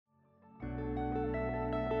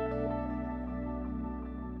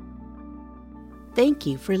Thank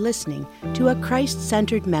you for listening to a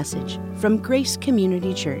Christ-centered message from Grace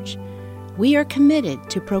Community Church. We are committed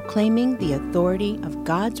to proclaiming the authority of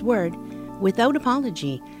God's Word without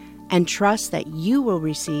apology and trust that you will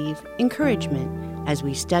receive encouragement as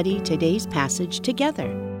we study today's passage together.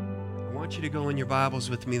 I want you to go in your Bibles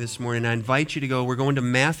with me this morning. I invite you to go. We're going to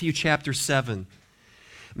Matthew chapter 7.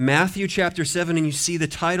 Matthew chapter 7, and you see the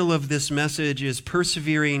title of this message is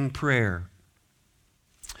Persevering Prayer.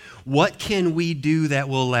 What can we do that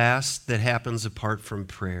will last that happens apart from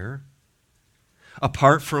prayer?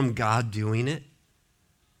 Apart from God doing it?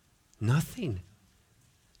 Nothing.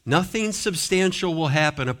 Nothing substantial will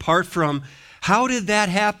happen apart from, how did that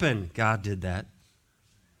happen? God did that.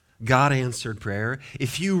 God answered prayer.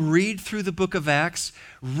 If you read through the book of Acts,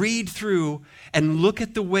 read through and look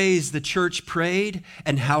at the ways the church prayed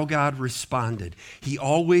and how God responded. He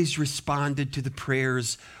always responded to the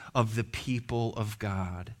prayers of the people of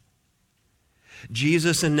God.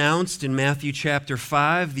 Jesus announced in Matthew chapter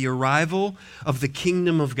 5 the arrival of the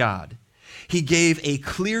kingdom of God. He gave a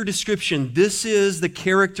clear description. This is the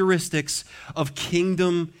characteristics of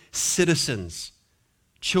kingdom citizens,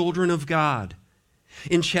 children of God.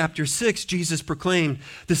 In chapter 6, Jesus proclaimed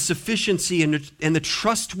the sufficiency and the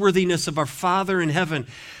trustworthiness of our Father in heaven,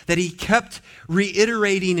 that he kept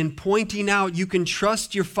reiterating and pointing out, you can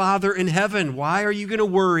trust your Father in heaven. Why are you going to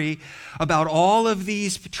worry about all of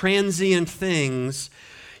these transient things?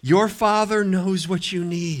 Your Father knows what you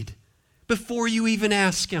need. Before you even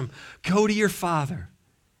ask him, go to your Father.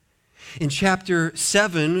 In chapter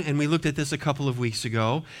 7, and we looked at this a couple of weeks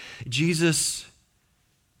ago, Jesus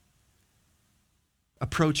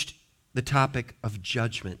approached the topic of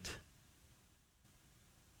judgment.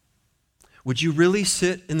 Would you really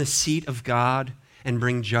sit in the seat of God and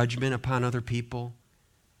bring judgment upon other people?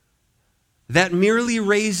 That merely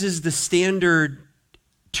raises the standard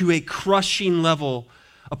to a crushing level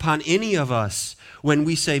upon any of us when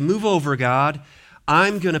we say, move over, God,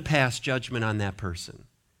 I'm going to pass judgment on that person.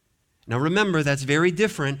 Now remember, that's very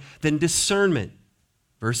different than discernment.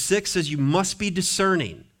 Verse 6 says you must be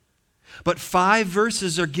discerning. But 5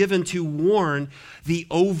 verses are given to warn the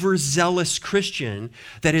overzealous Christian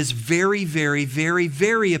that is very, very, very,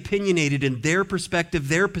 very opinionated in their perspective,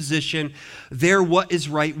 their position, their what is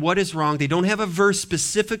right, what is wrong. They don't have a verse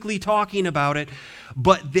specifically talking about it,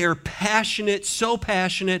 but they're passionate, so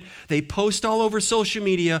passionate. They post all over social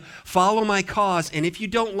media, follow my cause, and if you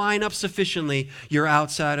don't line up sufficiently, you're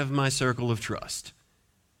outside of my circle of trust.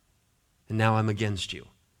 And now I'm against you.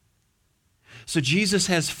 So Jesus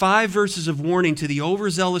has 5 verses of warning to the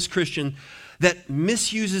overzealous Christian that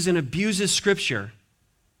misuses and abuses Scripture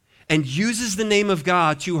and uses the name of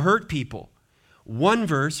God to hurt people. One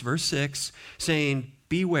verse, verse 6, saying,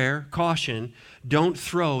 beware, caution, don't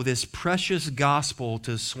throw this precious gospel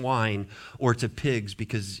to swine or to pigs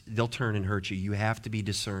because they'll turn and hurt you. You have to be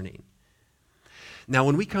discerning. Now,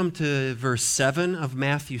 when we come to verse 7 of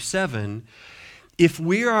Matthew 7, if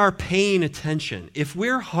we are paying attention, if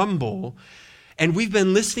we're humble, and we've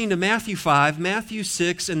been listening to Matthew 5, Matthew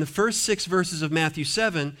 6, and the first 6 verses of Matthew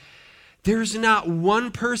 7, there's not one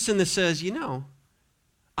person that says,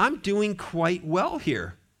 I'm doing quite well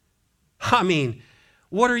here. I mean,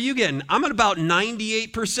 what are you getting? I'm at about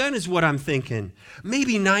 98% is what I'm thinking.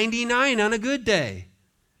 Maybe 99 on a good day.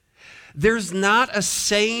 There's not a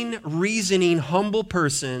sane, reasoning, humble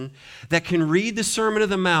person that can read the Sermon on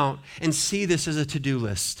the Mount and see this as a to-do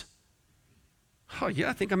list. Oh yeah,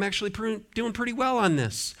 I think I'm actually doing pretty well on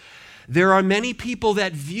this. There are many people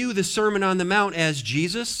that view the Sermon on the Mount as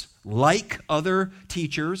Jesus, like other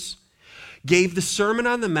teachers, gave the Sermon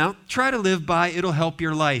on the Mount, try to live by, it'll help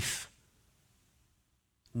your life.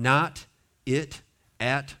 Not it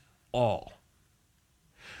at all.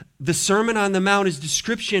 The Sermon on the Mount is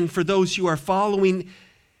description for those who are following.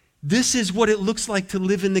 This is what it looks like to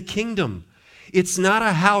live in the kingdom. It's not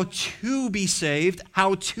a how to be saved,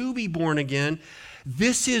 how to be born again.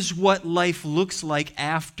 This is what life looks like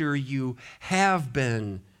after you have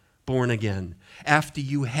been born again, after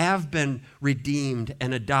you have been redeemed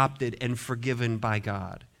and adopted and forgiven by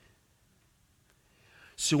God.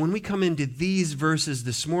 So when we come into these verses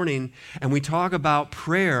this morning and we talk about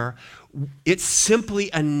prayer, it's simply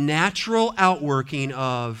a natural outworking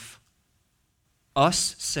of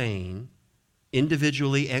us saying,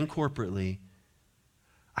 individually and corporately,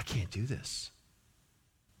 I can't do this.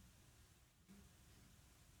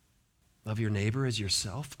 Love your neighbor as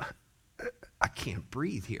yourself. I can't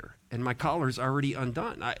breathe here, and my collar's already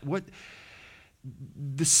undone.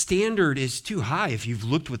 The standard is too high. If you've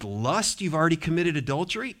looked with lust, you've already committed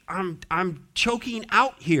adultery. I'm choking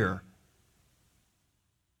out here.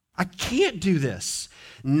 I can't do this.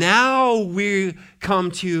 Now we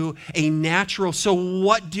come to a natural, so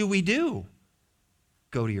what do?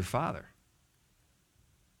 Go to your Father.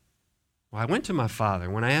 Well, I went to my Father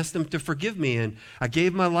when I asked him to forgive me, and I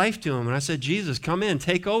gave my life to him, and I said, Jesus, come in,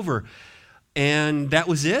 take over. And that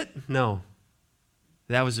was it? No.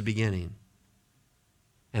 That was the beginning.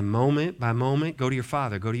 And moment by moment, go to your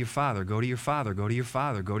Father, go to your Father, go to your Father, go to your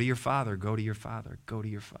Father, go to your Father, go to your Father, go to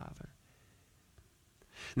your Father.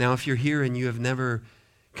 Now, if you're here and you have never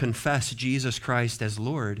confessed Jesus Christ as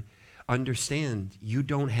Lord, understand you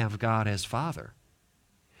don't have God as Father.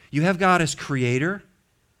 You have God as Creator.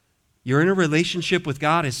 You're in a relationship with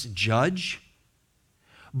God as Judge.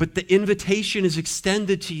 But the invitation is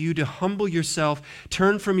extended to you to humble yourself,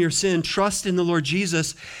 turn from your sin, trust in the Lord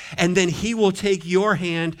Jesus, and then he will take your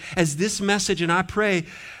hand as this message. And I pray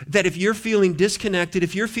that if you're feeling disconnected,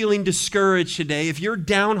 if you're feeling discouraged today, if you're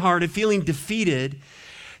downhearted, feeling defeated,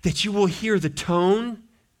 that you will hear the tone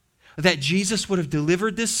that Jesus would have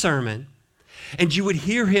delivered this sermon, and you would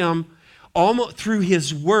hear him almost through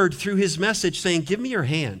his word, through his message saying, give me your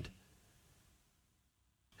hand.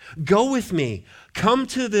 Go with me. Come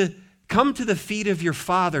to the feet of your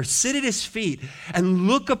Father. Sit at his feet and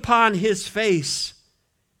look upon his face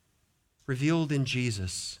revealed in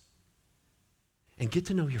Jesus. And get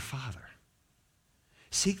to know your Father.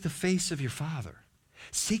 Seek the face of your Father.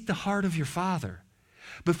 Seek the heart of your Father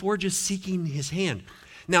before just seeking his hand.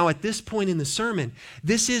 Now, at this point in the sermon,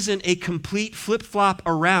 this isn't a complete flip-flop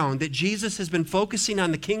around that Jesus has been focusing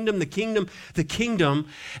on the kingdom,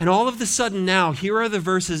 and all of a sudden now, here are the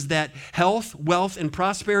verses that health, wealth, and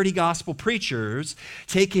prosperity gospel preachers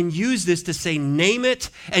take and use this to say, name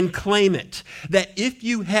it and claim it. That if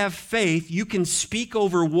you have faith, you can speak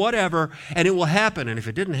over whatever, and it will happen. And if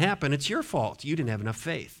it didn't happen, it's your fault. You didn't have enough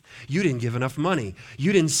faith. You didn't give enough money.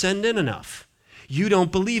 You didn't send in enough. You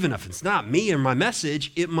don't believe enough. It's not me or my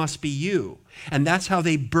message. It must be you. And that's how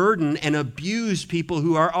they burden and abuse people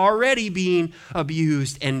who are already being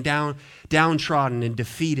abused and downtrodden and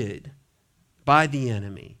defeated by the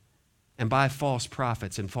enemy and by false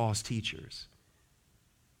prophets and false teachers.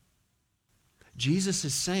 Jesus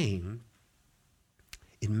is saying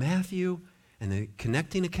in Matthew and the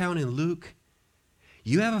connecting account in Luke,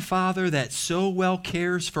 you have a Father that so well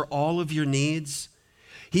cares for all of your needs.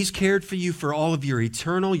 He's cared for you for all of your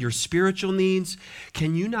eternal, your spiritual needs.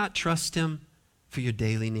 Can you not trust him for your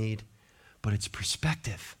daily need? But it's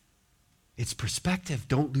perspective. It's perspective.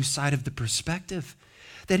 Don't lose sight of the perspective.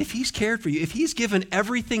 That if he's cared for you, if he's given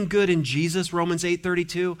everything good in Jesus, Romans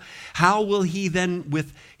 8:32, how will he then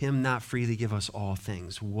with him not freely give us all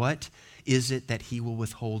things? What is it that he will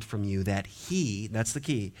withhold from you that he, that's the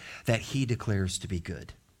key, that he declares to be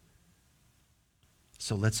good?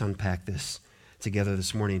 So let's unpack this together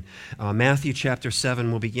this morning. Matthew chapter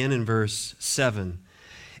 7 will begin in verse 7.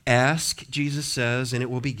 Ask, Jesus says, and it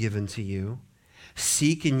will be given to you.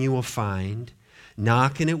 Seek and you will find.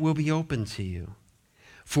 Knock and it will be open to you.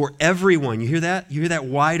 For everyone, you hear that? You hear that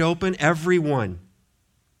wide open? Everyone.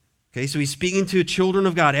 Okay, so he's speaking to children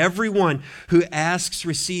of God. Everyone who asks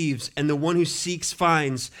receives, and the one who seeks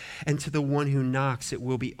finds, and to the one who knocks it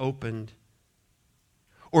will be opened.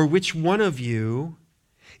 Or which one of you,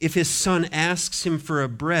 if his son asks him for a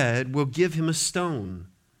bread, will give him a stone?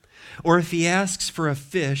 Or if he asks for a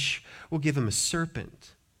fish, will give him a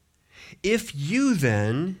serpent? If you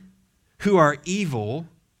then, who are evil,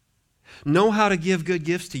 know how to give good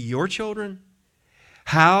gifts to your children,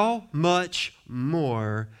 how much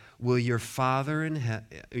more will your Father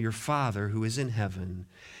who is in heaven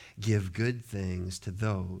give good things to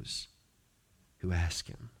those who ask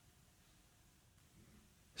him?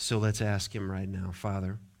 So let's ask him right now.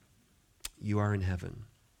 Father, you are in heaven,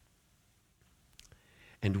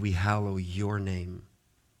 and we hallow your name.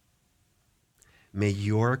 May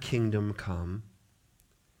your kingdom come.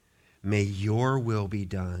 May your will be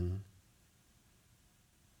done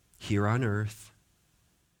here on earth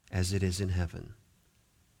as it is in heaven.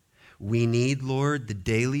 We need, Lord, the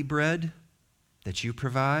daily bread that you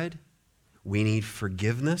provide. We need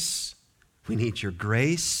forgiveness. We need your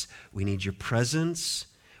grace. We need your presence.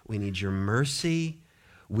 We need your mercy.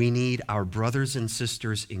 We need our brothers and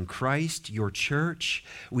sisters in Christ, your church.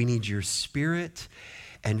 We need your Spirit.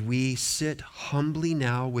 And we sit humbly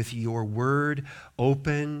now with your word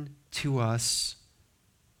open to us.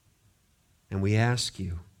 And we ask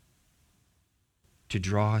you to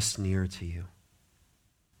draw us near to you,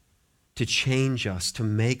 to change us, to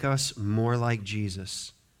make us more like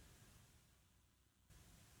Jesus.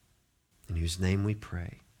 In whose name we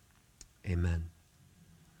pray. Amen.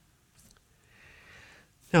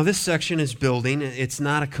 Now, this section is building. It's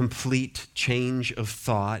not a complete change of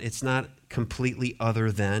thought. It's not completely other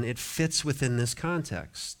than. It fits within this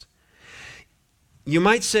context. You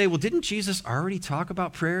might say, well, didn't Jesus already talk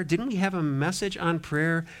about prayer? Didn't we have a message on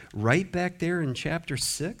prayer right back there in chapter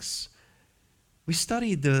 6? We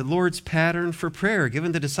studied the Lord's pattern for prayer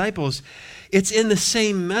given to disciples. It's in the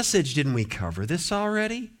same message. Didn't we cover this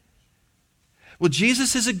already? Well,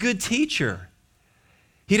 Jesus is a good teacher.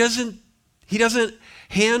 He doesn't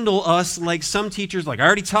handle us like some teachers, like, I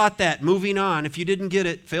already taught that, moving on. If you didn't get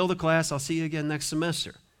it, fail the class, I'll see you again next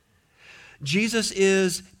semester. Jesus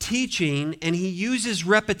is teaching, and he uses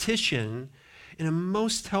repetition in a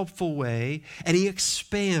most helpful way, and he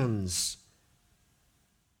expands.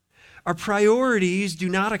 Our priorities do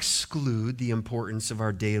not exclude the importance of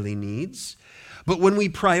our daily needs, but when we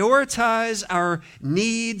prioritize our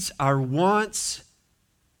needs, our wants,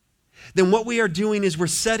 then what we are doing is we're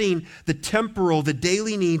setting the temporal, the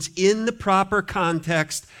daily needs in the proper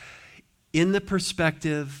context, in the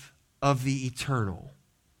perspective of the eternal.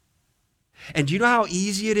 And do you know how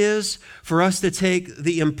easy it is for us to take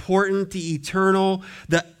the important, the eternal,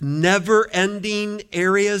 the never-ending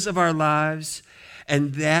areas of our lives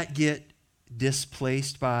and that get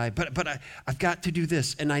displaced by, but I've got to do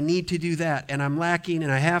this and I need to do that and I'm lacking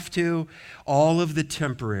and I have to, all of the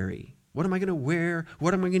temporary. What am I going to wear?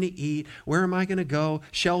 What am I going to eat? Where am I going to go?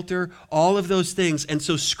 Shelter, all of those things. And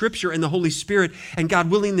so Scripture and the Holy Spirit and God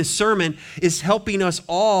willing, this sermon is helping us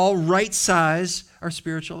all right-size our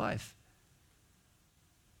spiritual life.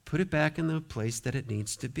 Put it back in the place that it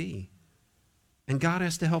needs to be. And God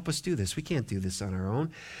has to help us do this. We can't do this on our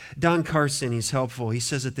own. Don Carson, he's helpful. He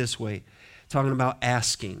says it this way, talking about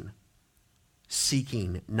asking,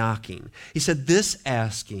 seeking, knocking. He said, this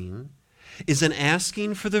asking is an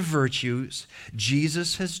asking for the virtues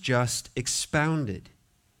Jesus has just expounded.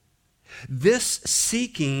 This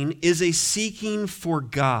seeking is a seeking for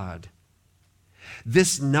God.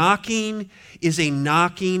 This knocking is a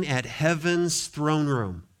knocking at heaven's throne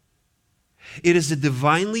room. It is a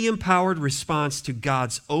divinely empowered response to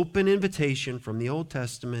God's open invitation from the Old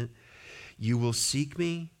Testament. You will seek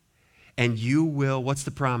me, and you will, what's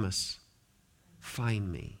the promise?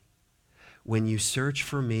 Find me. When you search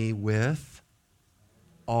for me with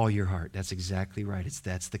all your heart. That's exactly right.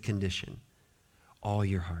 That's the condition. All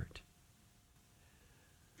your heart.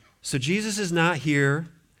 So Jesus is not here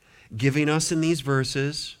giving us in these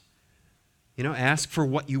verses, ask for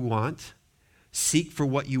what you want, seek for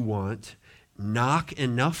what you want, knock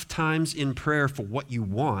enough times in prayer for what you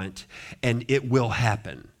want, and it will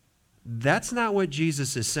happen. That's not what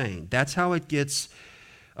Jesus is saying. That's how it gets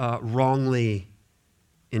wrongly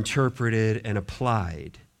interpreted and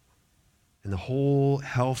applied. And the whole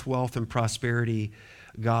health, wealth, and prosperity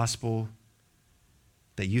gospel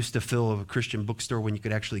that used to fill a Christian bookstore when you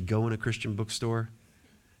could actually go in a Christian bookstore.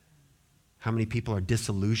 How many people are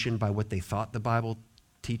disillusioned by what they thought the Bible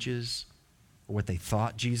teaches or what they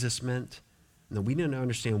thought Jesus meant? No, we didn't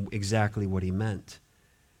understand exactly what he meant.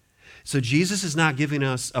 So Jesus is not giving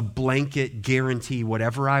us a blanket guarantee,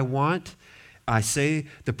 whatever I want, I say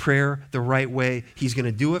the prayer the right way, he's going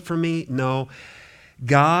to do it for me. No,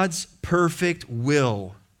 God's perfect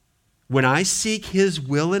will. When I seek his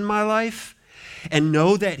will in my life and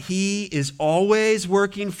know that he is always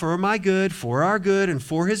working for my good, for our good, and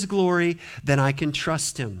for his glory, then I can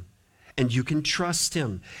trust him. And you can trust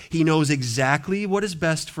him. He knows exactly what is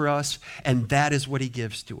best for us, and that is what he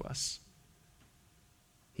gives to us.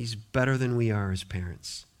 He's better than we are as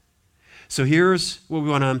parents. So here's what we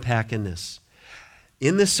want to unpack in this.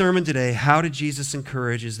 In this sermon today, how did Jesus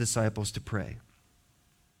encourage his disciples to pray?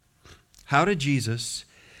 How did Jesus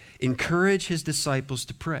encourage his disciples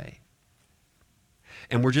to pray?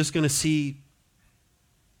 And we're just going to see,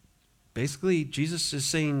 basically, Jesus is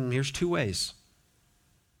saying here's two ways.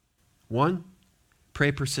 One,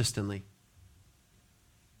 pray persistently.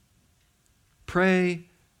 Pray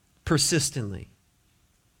persistently.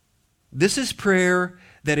 This is prayer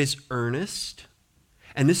that is earnest,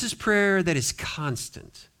 and this is prayer that is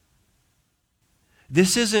constant.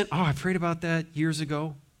 This isn't, I prayed about that years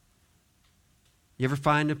ago. You ever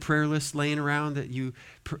find a prayer list laying around that you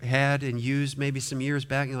had and used maybe some years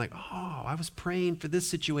back, and you're like, I was praying for this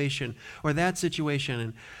situation or that situation,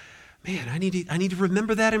 and man, I need to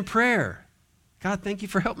remember that in prayer. God, thank you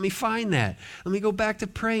for helping me find that. Let me go back to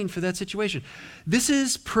praying for that situation. This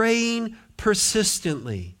is praying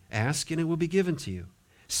persistently. Ask and it will be given to you.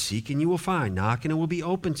 Seek and you will find. Knock and it will be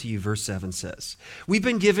open to you, verse 7 says. We've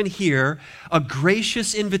been given here a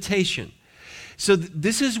gracious invitation. So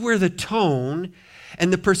this is where the tone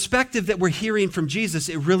and the perspective that we're hearing from Jesus,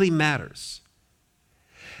 it really matters.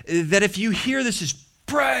 That if you hear this as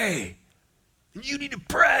pray. And you need to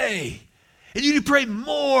pray. And you need to pray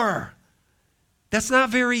more. That's not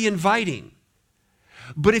very inviting.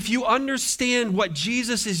 But if you understand what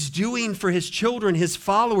Jesus is doing for his children, his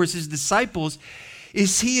followers, his disciples,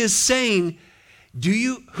 is he is saying,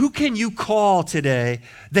 who can you call today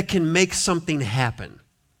that can make something happen?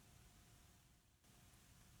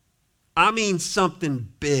 I mean something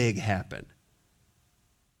big happen.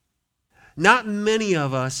 Not many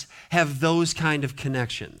of us have those kind of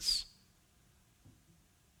connections.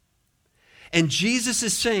 And Jesus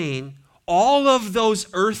is saying all of those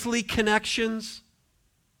earthly connections,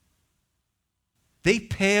 they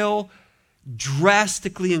pale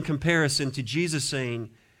drastically in comparison to Jesus saying,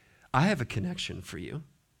 I have a connection for you.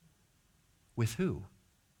 With who?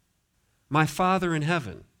 My Father in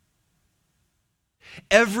heaven.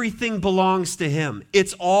 Everything belongs to him.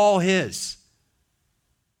 It's all his.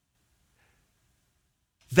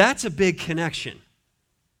 That's a big connection.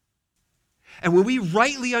 And when we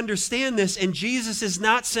rightly understand this, and Jesus is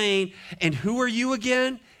not saying, and who are you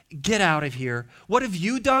again? Get out of here. What have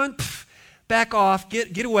you done? Pfft, back off.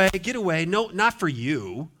 Get away. No, not for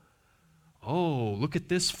you. Oh, look at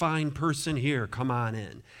this fine person here. Come on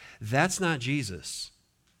in. That's not Jesus.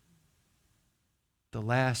 The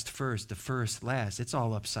last first, the first last. It's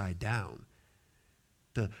all upside down.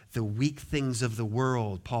 The weak things of the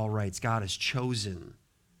world, Paul writes, God has chosen.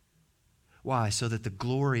 Why? So that the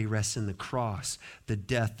glory rests in the cross, the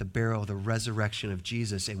death, the burial, the resurrection of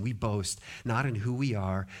Jesus. And we boast not in who we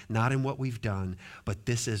are, not in what we've done, but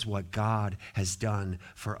this is what God has done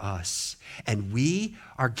for us. And we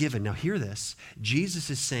are given, now hear this, Jesus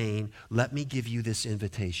is saying, let me give you this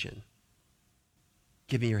invitation.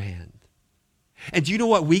 Give me your hand. And do you know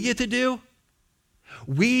what we get to do?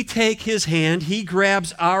 We take his hand, he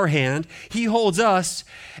grabs our hand, he holds us,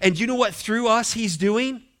 and do you know what through us he's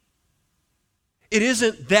doing? It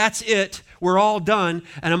isn't, that's it, we're all done,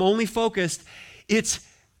 and I'm only focused. It's,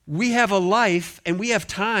 we have a life, and we have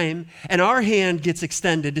time, and our hand gets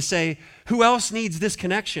extended to say, who else needs this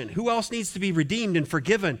connection? Who else needs to be redeemed and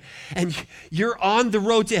forgiven? And you're on the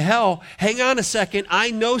road to hell. Hang on a second,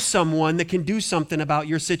 I know someone that can do something about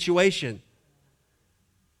your situation.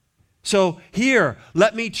 So here,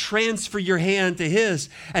 let me transfer your hand to his,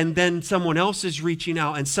 and then someone else is reaching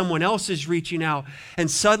out, and someone else is reaching out,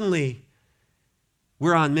 and suddenly,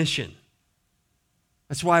 we're on mission.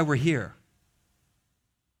 That's why we're here.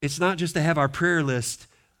 It's not just to have our prayer list,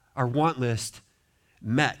 our want list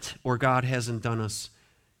met, or God hasn't done us,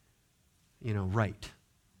 right.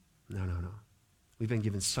 No. We've been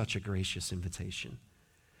given such a gracious invitation.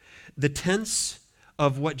 The tense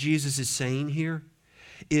of what Jesus is saying here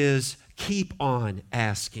is keep on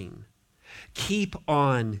asking. Keep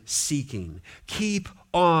on seeking. Keep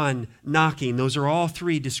on knocking. Those are all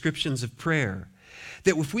three descriptions of prayer.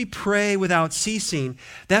 That if we pray without ceasing,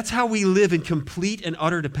 that's how we live in complete and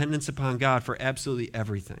utter dependence upon God for absolutely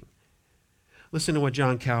everything. Listen to what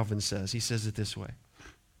John Calvin says. He says it this way.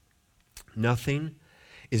 Nothing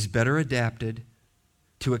is better adapted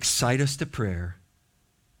to excite us to prayer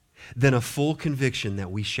than a full conviction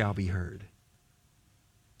that we shall be heard.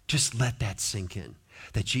 Just let that sink in.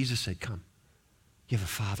 That Jesus said, come, you have a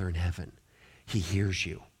Father in heaven. He hears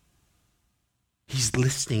you. He's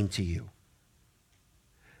listening to you.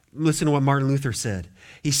 Listen to what Martin Luther said.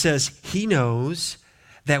 He says, he knows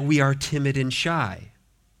that we are timid and shy,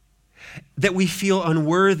 that we feel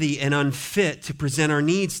unworthy and unfit to present our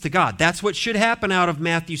needs to God. That's what should happen out of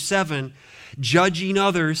Matthew 7, judging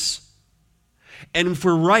others. And if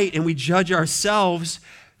we're right and we judge ourselves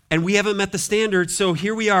and we haven't met the standard, so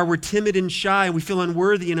here we are, we're timid and shy, and we feel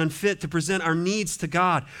unworthy and unfit to present our needs to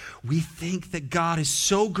God. We think that God is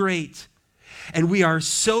so great and we are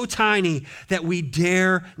so tiny that we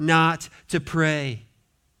dare not to pray.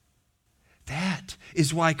 That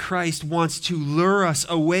is why Christ wants to lure us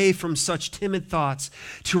away from such timid thoughts,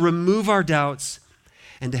 to remove our doubts,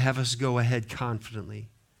 and to have us go ahead confidently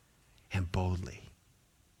and boldly.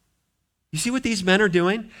 You see what these men are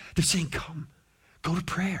doing? They're saying, come, go to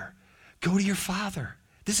prayer. Go to your Father.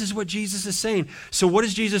 This is what Jesus is saying. So what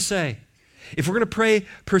does Jesus say? If we're going to pray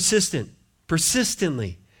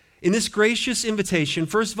persistently, in this gracious invitation,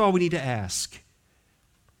 first of all, we need to ask.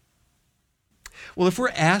 Well, if we're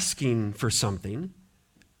asking for something,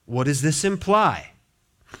 what does this imply?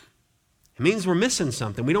 It means we're missing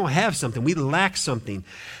something. We don't have something. We lack something.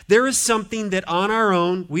 There is something that on our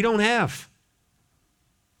own we don't have.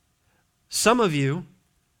 Some of you,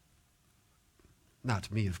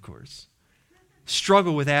 not me, of course,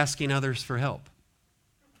 struggle with asking others for help.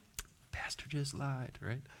 Pastor just lied,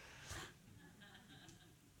 right?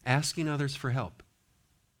 Asking others for help.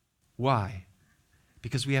 Why?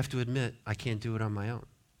 because we have to admit, I can't do it on my own.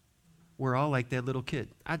 We're all like that little kid.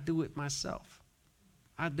 I do it myself.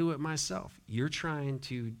 I do it myself. You're trying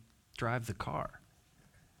to drive the car.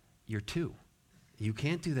 You're two. You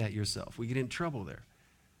can't do that yourself. We get in trouble there.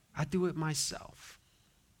 I do it myself.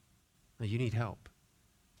 No, you need help.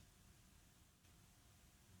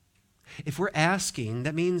 If we're asking,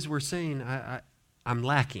 that means we're saying, I'm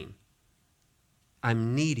lacking.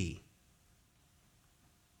 I'm needy.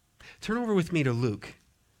 Turn over with me to Luke.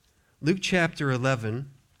 Luke chapter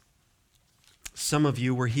 11. Some of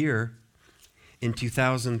you were here in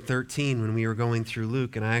 2013 when we were going through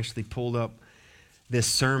Luke, and I actually pulled up this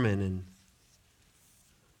sermon and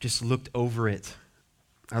just looked over it.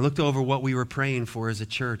 I looked over what we were praying for as a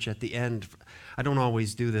church at the end. I don't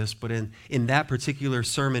always do this, but in that particular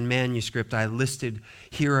sermon manuscript, I listed,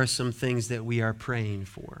 here are some things that we are praying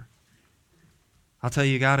for. I'll tell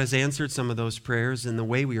you, God has answered some of those prayers in the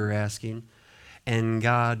way we were asking, and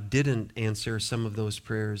God didn't answer some of those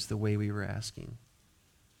prayers the way we were asking.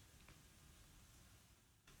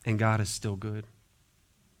 And God is still good,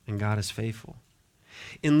 and God is faithful.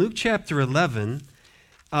 In Luke chapter 11,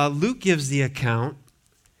 Luke gives the account,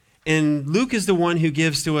 and Luke is the one who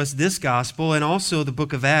gives to us this gospel and also the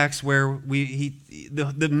book of Acts, where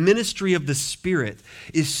the ministry of the Spirit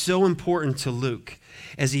is so important to Luke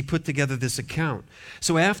as he put together this account.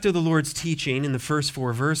 So after the Lord's teaching in the first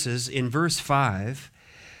 4 verses, in verse 5,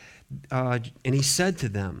 and he said to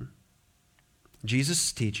them, Jesus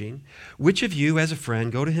is teaching, which of you as a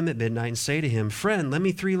friend go to him at midnight and say to him, friend, lend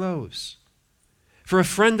me 3 loaves. For a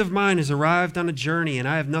friend of mine has arrived on a journey, and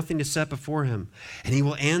I have nothing to set before him. And he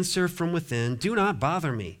will answer from within, do not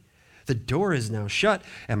bother me. The door is now shut,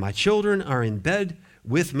 and my children are in bed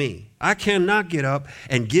with me. I cannot get up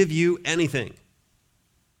and give you anything.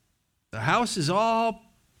 The house is all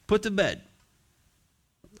put to bed.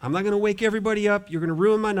 I'm not going to wake everybody up. You're going to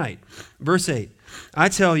ruin my night. Verse 8, I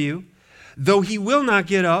tell you, though he will not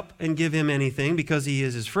get up and give him anything because he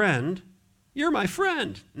is his friend, you're my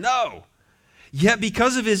friend. No. Yet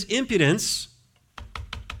because of his impudence,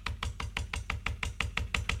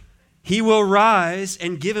 he will rise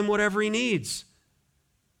and give him whatever he needs.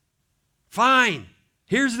 Fine.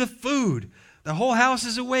 Here's the food. The whole house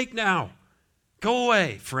is awake now. Go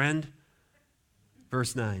away, friend.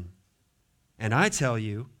 Verse 9. And I tell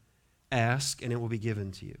you, ask and it will be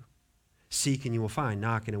given to you. Seek and you will find.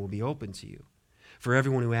 Knock and it will be open to you. For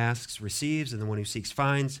everyone who asks receives, and the one who seeks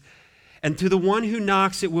finds. And to the one who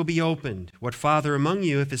knocks it will be opened. What father among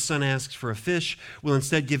you, if his son asks for a fish, will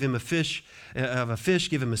instead give him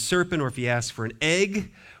give him a serpent, or if he asks for an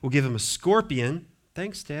egg, will give him a scorpion?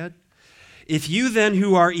 Thanks, Dad. If you then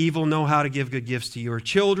who are evil know how to give good gifts to your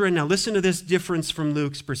children, now listen to this difference from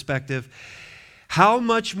Luke's perspective. How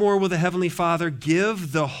much more will the Heavenly Father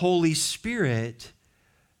give the Holy Spirit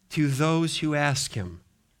to those who ask him?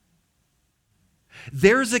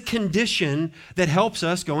 There's a condition that helps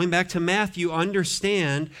us, going back to Matthew,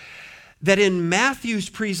 understand that in Matthew's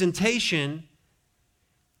presentation,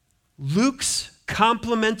 Luke's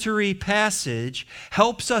complementary passage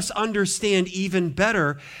helps us understand even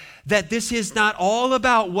better that this is not all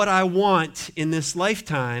about what I want in this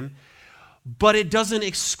lifetime, but it doesn't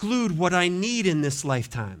exclude what I need in this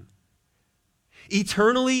lifetime.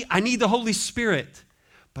 Eternally, I need the Holy Spirit,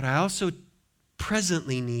 but I also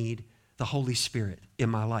presently need the Holy Spirit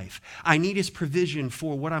in my life. I need his provision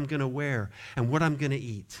for what I'm going to wear and what I'm going to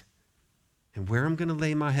eat and where I'm going to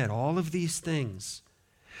lay my head. All of these things.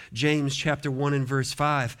 James chapter 1 and verse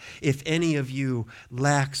 5, if any of you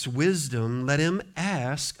lacks wisdom, let him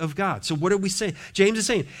ask of God. So what are we saying? James is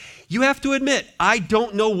saying, you have to admit, I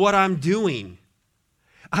don't know what I'm doing.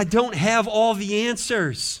 I don't have all the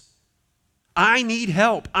answers. I need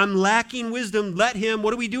help. I'm lacking wisdom. Let him.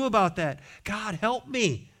 What do we do about that? God, help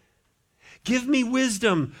me. Give me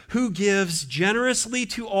wisdom, who gives generously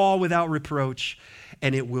to all without reproach,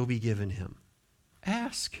 and it will be given him.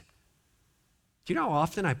 Ask. Do you know how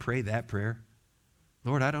often I pray that prayer?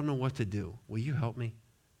 Lord, I don't know what to do. Will you help me?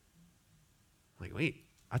 Like, wait,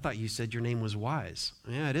 I thought you said your name was wise.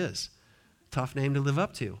 Yeah, it is. Tough name to live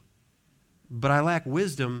up to. But I lack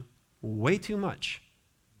wisdom way too much.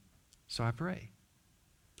 So I pray.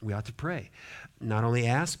 We ought to pray. Not only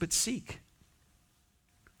ask, but seek.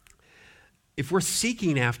 If we're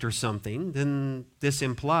seeking after something, then this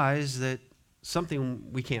implies that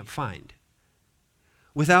something we can't find.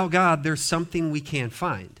 Without God, there's something we can't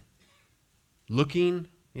find. Looking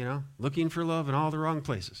for love in all the wrong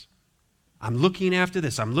places. I'm looking after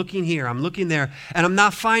this. I'm looking here. I'm looking there. And I'm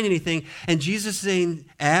not finding anything. And Jesus is saying,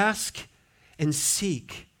 ask and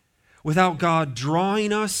seek. Without God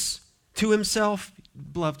drawing us to himself,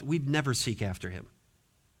 beloved, we'd never seek after him.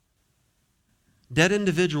 Dead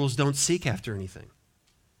individuals don't seek after anything.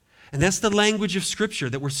 And that's the language of Scripture,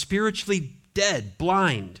 that we're spiritually dead,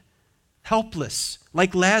 blind, helpless,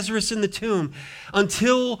 like Lazarus in the tomb,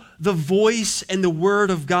 until the voice and the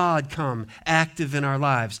word of God come active in our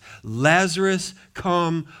lives. Lazarus,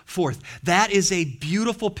 come forth. That is a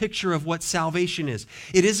beautiful picture of what salvation is.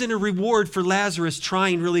 It isn't a reward for Lazarus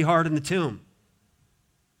trying really hard in the tomb.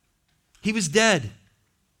 He was dead.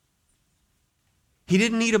 He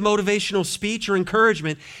didn't need a motivational speech or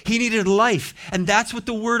encouragement. He needed life. And that's what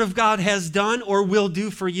the Word of God has done or will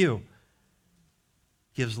do for you.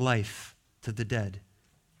 Gives life to the dead.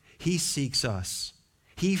 He seeks us.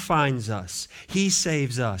 He finds us. He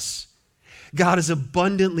saves us. God is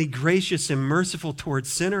abundantly gracious and merciful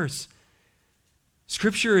towards sinners.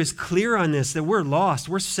 Scripture is clear on this, that we're lost.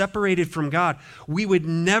 We're separated from God. We would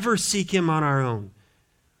never seek Him on our own.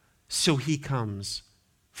 So He comes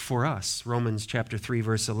for us. Romans chapter 3,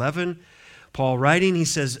 verse 11. Paul writing, he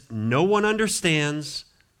says, no one understands.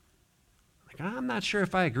 I'm not sure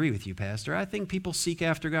if I agree with you, Pastor. I think people seek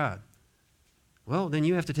after God. Well, then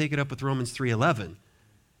you have to take it up with Romans 3:11.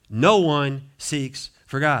 No one seeks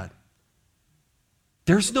for God.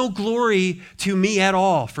 There's no glory to me at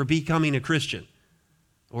all for becoming a Christian.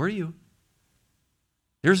 Or you.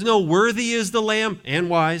 There's no worthy is the Lamb and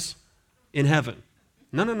wise in heaven.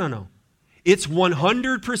 No. It's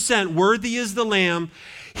 100% worthy is the Lamb.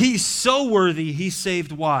 He's so worthy, He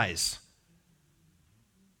saved wise.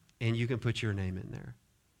 And you can put your name in there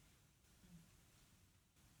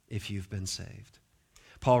if you've been saved.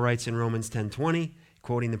 Paul writes in Romans 10:20,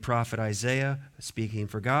 quoting the prophet Isaiah, speaking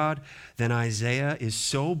for God, then Isaiah is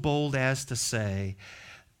so bold as to say,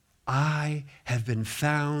 I have been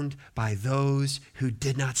found by those who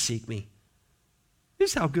did not seek me.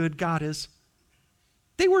 This is how good God is.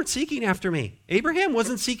 They weren't seeking after me. Abraham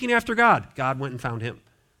wasn't seeking after God. God went and found him.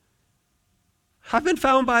 I've been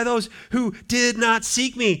found by those who did not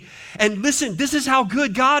seek me. And listen, this is how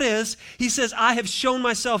good God is. He says, I have shown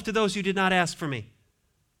myself to those who did not ask for me.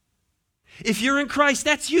 If you're in Christ,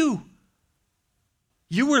 that's you.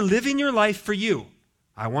 You were living your life for you.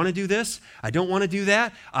 I want to do this. I don't want to do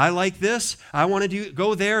that. I like this. I want to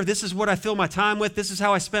go there. This is what I fill my time with. This is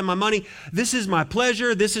how I spend my money. This is my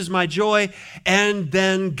pleasure. This is my joy. And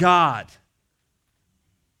then God.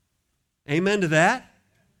 Amen to that.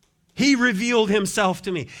 He revealed Himself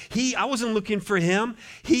to me. I wasn't looking for Him.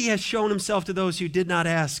 He has shown Himself to those who did not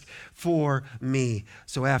ask for me.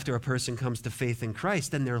 So after a person comes to faith in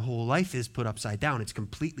Christ, then their whole life is put upside down. It's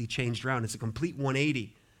completely changed around. It's a complete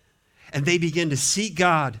 180. And they begin to seek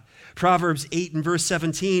God. Proverbs 8 and verse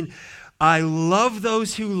 17, I love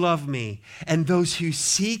those who love me, and those who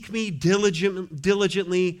seek me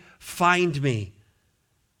diligently find me.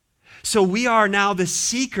 So we are now the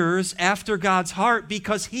seekers after God's heart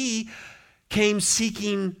because He came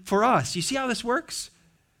seeking for us. You see how this works?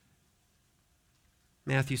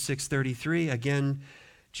 Matthew 6:33, again,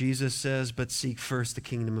 Jesus says, but seek first the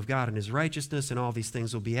kingdom of God and His righteousness, and all these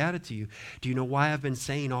things will be added to you. Do you know why I've been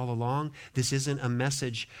saying all along, this isn't a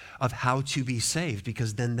message of how to be saved,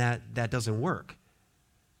 because then that doesn't work.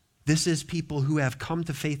 This is people who have come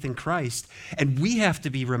to faith in Christ, and we have to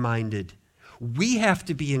be reminded. We have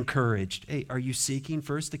to be encouraged. Hey, are you seeking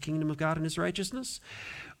first the kingdom of God and His righteousness?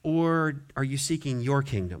 Or are you seeking your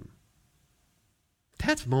kingdom?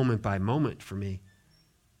 That's moment by moment for me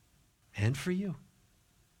and for you.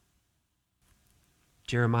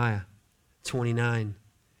 Jeremiah 29.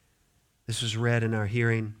 This was read in our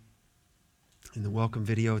hearing in the welcome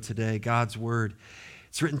video today. God's word.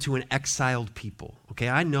 It's written to an exiled people. Okay,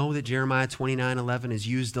 I know that Jeremiah 29:11 is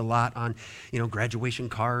used a lot on, graduation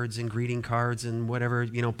cards and greeting cards and whatever,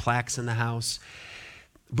 plaques in the house.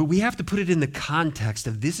 But we have to put it in the context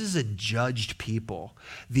of this is a judged people.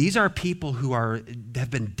 These are people who have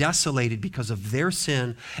been desolated because of their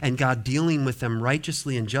sin and God dealing with them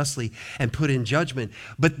righteously and justly and put in judgment.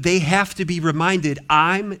 But they have to be reminded,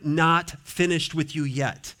 I'm not finished with you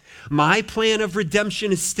yet. My plan of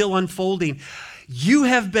redemption is still unfolding. You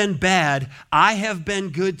have been bad. I have been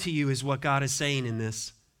good to you, is what God is saying in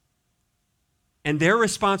this. And their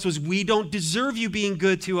response was, we don't deserve you being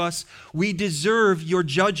good to us. We deserve your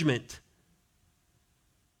judgment.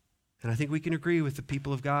 And I think we can agree with the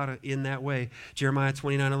people of God in that way. Jeremiah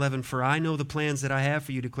 29:11, for I know the plans that I have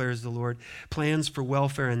for you, declares the Lord, plans for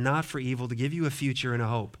welfare and not for evil, to give you a future and a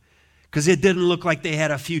hope. Because it didn't look like they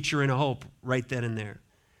had a future and a hope right then and there.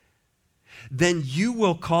 Then you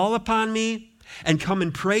will call upon me and come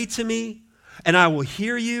and pray to me, and I will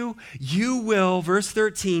hear you. You will, verse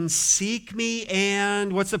 13, seek me,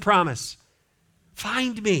 and what's the promise?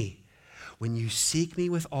 Find me. When you seek me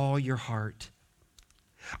with all your heart.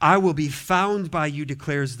 I will be found by you,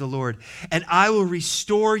 declares the Lord, and I will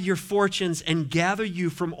restore your fortunes and gather you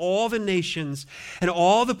from all the nations and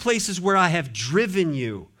all the places where I have driven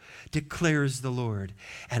you, declares the Lord,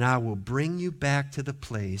 and I will bring you back to the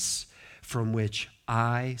place from which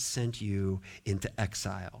I sent you into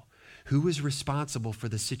exile. Who was responsible for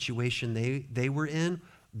the situation they were in?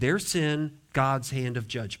 Their sin, God's hand of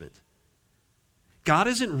judgment. God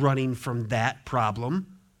isn't running from that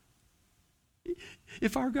problem.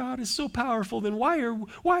 If our God is so powerful, then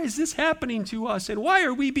why is this happening to us? And why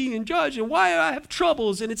are we being judged? And why do I have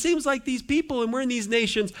troubles? And it seems like these people, and we're in these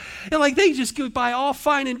nations, and like they just go by all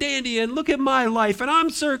fine and dandy, and look at my life, and I'm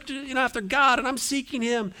searching after God, and I'm seeking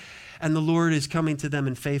him. And the Lord is coming to them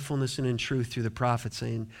in faithfulness and in truth through the prophet,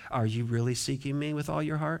 saying, are you really seeking me with all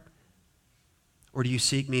your heart? Or do you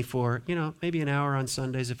seek me for, maybe an hour on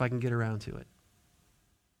Sundays if I can get around to it?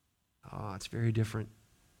 Oh, it's very different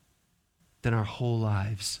than our whole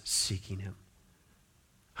lives seeking him.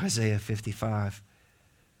 Isaiah 55,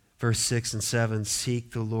 verse 6 and 7,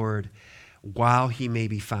 seek the Lord while he may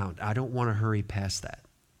be found. I don't want to hurry past that,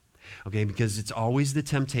 okay, because it's always the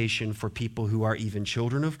temptation for people who are even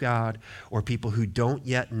children of God or people who don't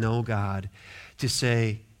yet know God to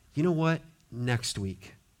say, you know what, next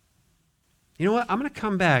week. You know what, I'm going to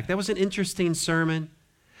come back. That was an interesting sermon.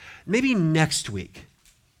 Maybe next week.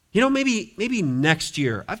 Maybe next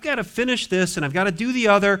year. I've got to finish this and I've got to do the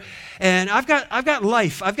other, and I've got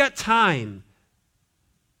life. I've got time.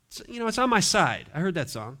 It's on my side. I heard that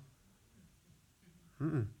song.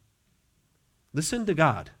 Listen to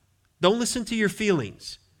God. Don't listen to your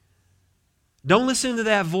feelings. Don't listen to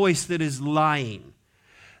that voice that is lying,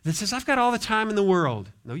 that says, I've got all the time in the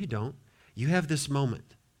world. No, you don't. You have this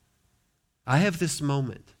moment. I have this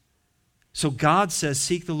moment. So God says,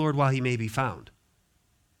 seek the Lord while he may be found.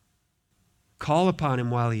 Call upon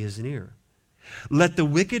him while he is near. Let the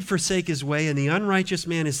wicked forsake his way and the unrighteous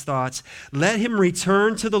man his thoughts. Let him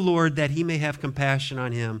return to the Lord that he may have compassion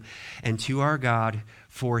on him, and to our God,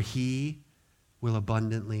 for he will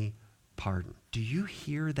abundantly pardon. Do you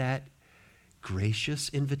hear that gracious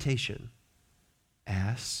invitation?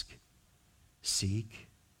 Ask, seek,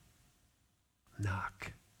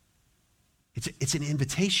 knock. It's an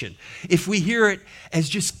invitation. If we hear it as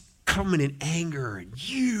just coming in anger and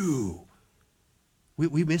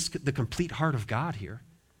we miss the complete heart of God here.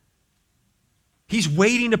 He's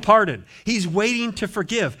waiting to pardon. He's waiting to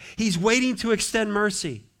forgive. He's waiting to extend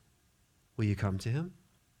mercy. Will you come to him?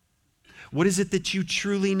 What is it that you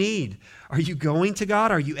truly need? Are you going to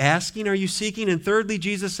God? Are you asking? Are you seeking? And thirdly,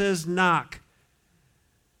 Jesus says, knock.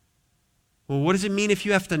 Well, what does it mean if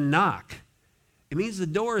you have to knock? It means the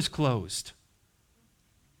door is closed.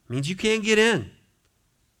 It means you can't get in. It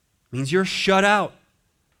means you're shut out.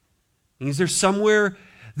 It means there's somewhere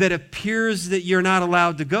that appears that you're not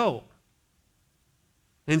allowed to go.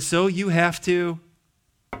 And so you have to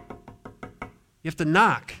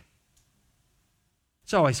knock.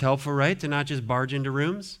 It's always helpful, right, to not just barge into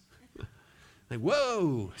rooms. Like,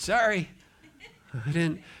 whoa, sorry. I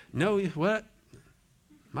didn't know what?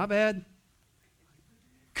 My bad.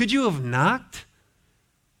 Could you have knocked?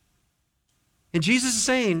 And Jesus is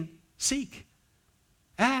saying, seek,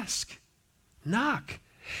 ask, knock.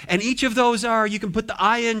 And each of those are, you can put the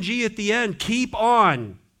ing at the end, keep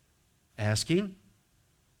on asking,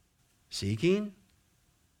 seeking,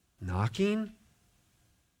 knocking.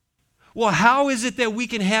 Well, how is it that we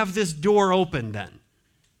can have this door open then?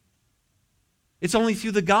 It's only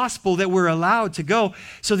through the gospel that we're allowed to go.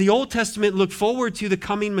 So the Old Testament looked forward to the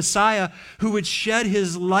coming Messiah who would shed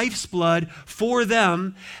his life's blood for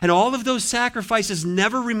them. And all of those sacrifices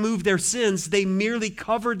never removed their sins. They merely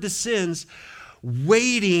covered the sins,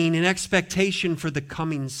 waiting in expectation for the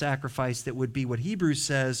coming sacrifice that would be what Hebrews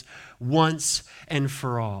says, once and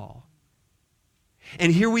for all.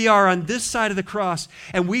 And here we are on this side of the cross,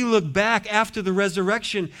 and we look back after the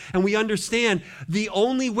resurrection, and we understand the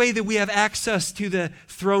only way that we have access to the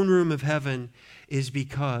throne room of heaven is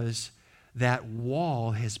because that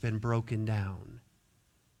wall has been broken down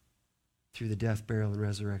through the death, burial, and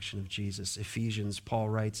resurrection of Jesus. Ephesians, Paul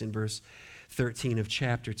writes in verse 13 of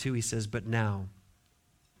chapter 2, he says, but now,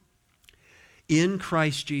 in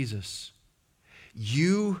Christ Jesus,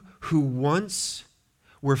 you who once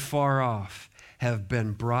were far off have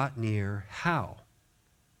been brought near. How?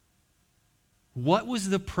 What was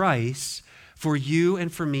the price for you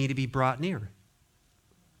and for me to be brought near?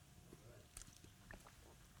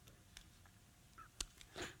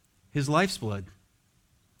 His life's blood.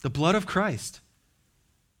 The blood of Christ.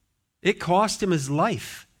 It cost him his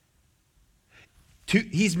life.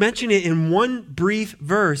 He's mentioned it in one brief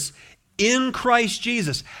verse. in Christ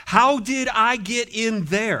Jesus. How did I get in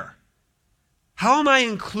there? How am I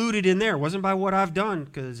included in there? It wasn't by what I've done,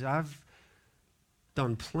 because I've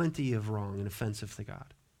done plenty of wrong and offensive to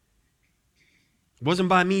God. It wasn't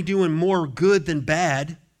by me doing more good than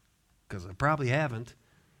bad, because I probably haven't.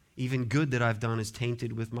 Even good that I've done is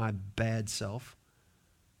tainted with my bad self.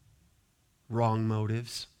 Wrong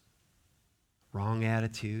motives. Wrong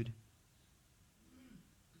attitude.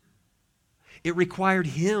 It required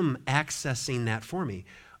him accessing that for me,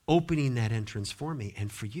 opening that entrance for me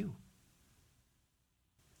and for you.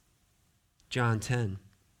 John 10,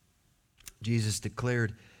 Jesus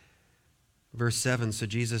declared, verse 7, so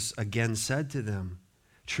Jesus again said to them,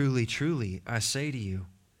 truly, truly, I say to you,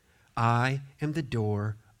 I am the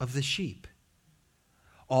door of the sheep.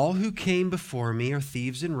 All who came before me are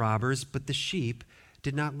thieves and robbers, but the sheep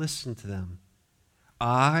did not listen to them.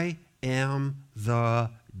 I am the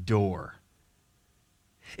door.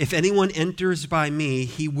 If anyone enters by me,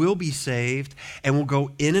 he will be saved and will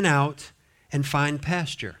go in and out and find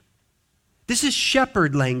pasture. This is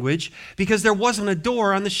shepherd language because there wasn't a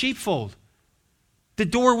door on the sheepfold. The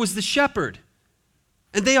door was the shepherd.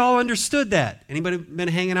 And they all understood that. Anybody been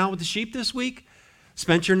hanging out with the sheep this week?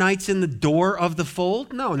 Spent your nights in the door of the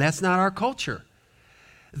fold? No, that's not our culture.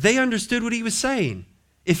 They understood what he was saying.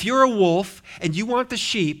 If you're a wolf and you want the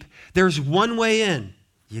sheep, there's one way in.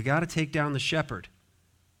 You got to take down the shepherd.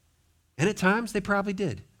 And at times, they probably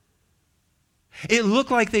did. It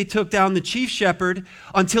looked like they took down the chief shepherd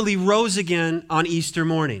until he rose again on Easter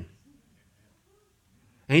morning.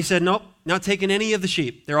 And he said, nope, not taking any of the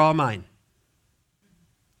sheep. They're all mine.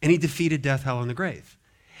 And he defeated death, hell, and the grave.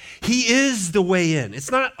 He is the way in.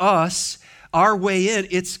 It's not us, our way in.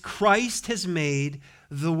 It's Christ has made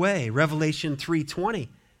the way. Revelation 3:20.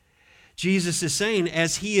 Jesus is saying,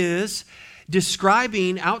 as he is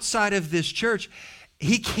describing outside of this church,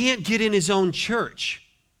 he can't get in his own church.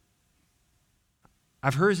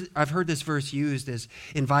 I've heard this verse used as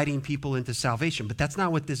inviting people into salvation, but that's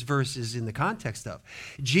not what this verse is in the context of.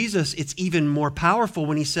 Jesus, it's even more powerful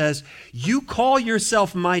when he says, you call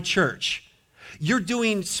yourself my church. You're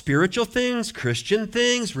doing spiritual things, Christian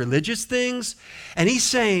things, religious things, and he's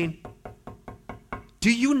saying,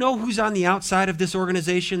 do you know who's on the outside of this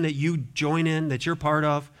organization that you join in, that you're part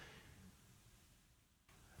of?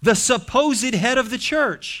 The supposed head of the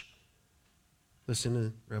church. Listen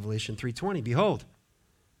to Revelation 3:20. Behold,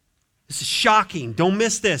 this is shocking. Don't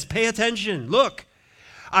miss this. Pay attention. Look,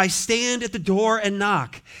 I stand at the door and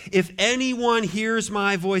knock. If anyone hears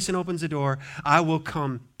my voice and opens the door, I will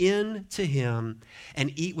come in to him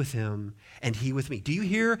and eat with him and he with me. Do you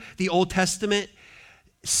hear the Old Testament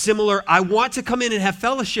similar? I want to come in and have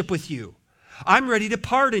fellowship with you. I'm ready to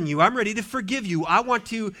pardon you. I'm ready to forgive you. I want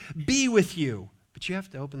to be with you. But you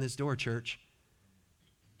have to open this door, church.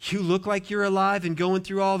 You look like you're alive and going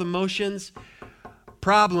through all the motions.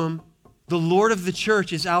 Problem, the Lord of the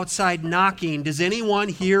church is outside knocking. Does anyone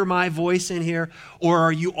hear my voice in here? Or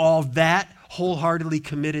are you all that wholeheartedly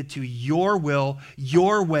committed to your will,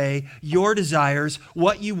 your way, your desires,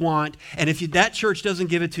 what you want? And if that church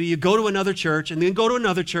doesn't give it to you, go to another church and then go to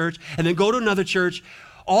another church and then go to another church,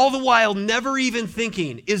 all the while never even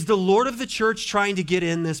thinking, is the Lord of the church trying to get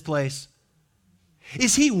in this place?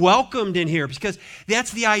 Is he welcomed in here? Because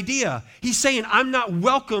that's the idea. He's saying, I'm not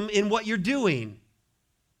welcome in what you're doing.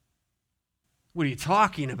 What are you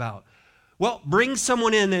talking about? Well, bring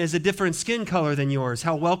someone in that is a different skin color than yours.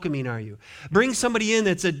 How welcoming are you? Bring somebody in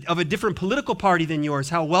that's of a different political party than yours.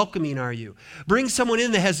 How welcoming are you? Bring someone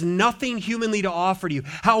in that has nothing humanly to offer to you.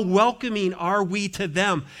 How welcoming are we to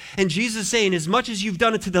them? And Jesus is saying, as much as you've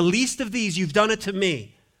done it to the least of these, you've done it to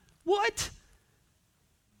me. What?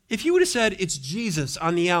 If you would have said, it's Jesus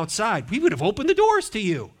on the outside, we would have opened the doors to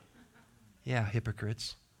you. Yeah,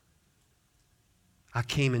 hypocrites. I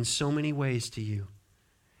came in so many ways to you,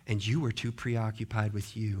 and you were too preoccupied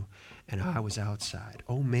with you, and I was outside.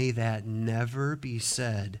 Oh, may that never be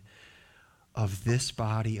said of this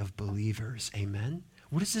body of believers. Amen?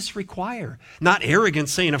 What does this require? Not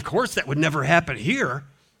arrogance saying, of course, that would never happen here.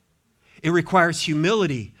 It requires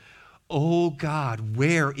humility. Oh, God,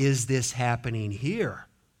 where is this happening here?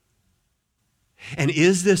 And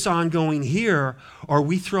is this ongoing here, or are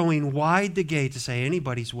we throwing wide the gate to say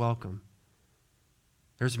anybody's welcome?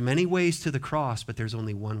 There's many ways to the cross, but there's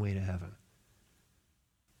only one way to heaven.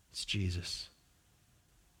 It's Jesus.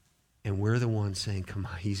 And we're the ones saying, come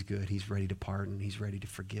on, he's good. He's ready to pardon. He's ready to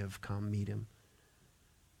forgive. Come meet him.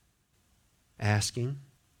 Asking,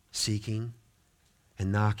 seeking,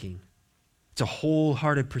 and knocking. It's a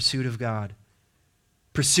wholehearted pursuit of God.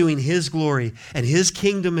 Pursuing his glory and his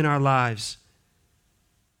kingdom in our lives.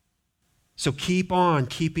 So keep on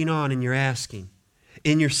keeping on in your asking,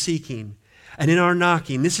 in your seeking, and in our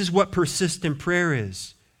knocking. This is what persistent prayer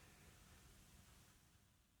is.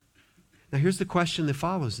 Now here's the question that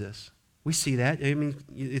follows this. We see that. I mean,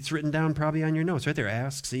 it's written down probably on your notes right there.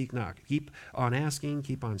 Ask, seek, knock. Keep on asking,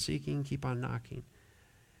 keep on seeking, keep on knocking.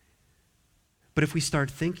 But if we start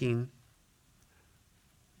thinking,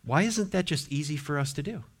 why isn't that just easy for us to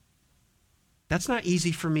do? That's not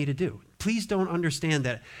easy for me to do. Please don't understand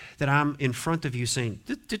that I'm in front of you saying,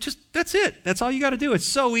 that's it. That's all you got to do. It's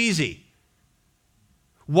so easy.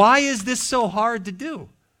 Why is this so hard to do?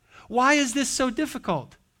 Why is this so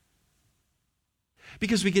difficult?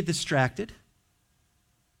 Because we get distracted.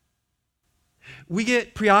 We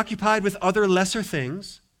get preoccupied with other lesser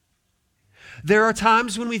things. There are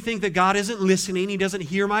times when we think that God isn't listening, he doesn't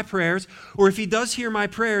hear my prayers, or if he does hear my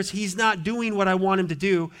prayers, he's not doing what I want him to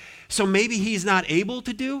do, so maybe he's not able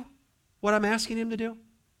to do what I'm asking him to do.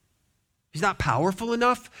 He's not powerful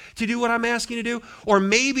enough to do what I'm asking to do, or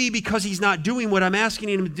maybe because he's not doing what I'm asking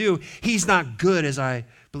him to do, he's not good as I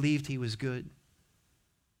believed he was good.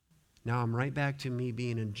 Now I'm right back to me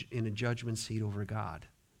being in a judgment seat over God.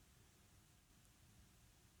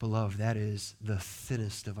 Beloved, that is the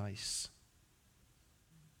thinnest of ice.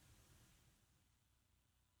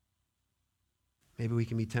 Maybe we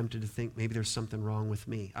can be tempted to think maybe there's something wrong with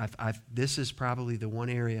me. This is probably the one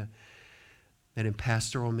area that in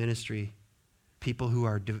pastoral ministry, people who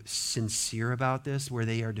are sincere about this, where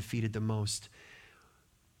they are defeated the most,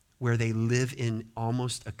 where they live in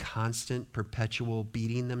almost a constant, perpetual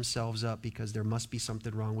beating themselves up because there must be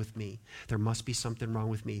something wrong with me. There must be something wrong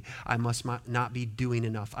with me. I must not be doing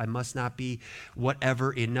enough. I must not be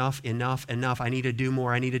whatever, enough. I need to do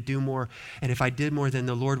more. And if I did more, then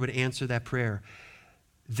the Lord would answer that prayer.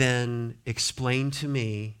 Then explain to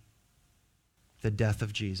me the death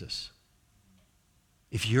of Jesus.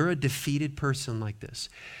 If you're a defeated person like this,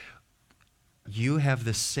 you have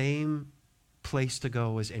the same place to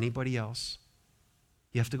go as anybody else.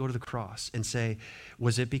 You have to go to the cross and say,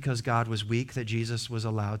 was it because God was weak that Jesus was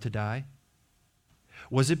allowed to die?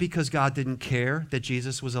 Was it because God didn't care that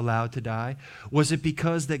Jesus was allowed to die? Was it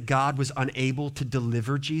because that God was unable to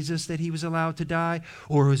deliver Jesus that he was allowed to die?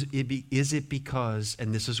 Or is it because,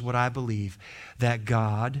 and this is what I believe, that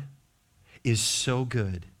God is so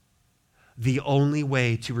good, the only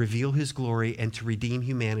way to reveal his glory and to redeem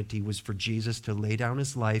humanity was for Jesus to lay down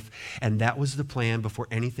his life, and that was the plan before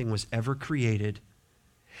anything was ever created.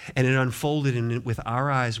 And it unfolded, and with our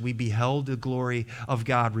eyes we beheld the glory of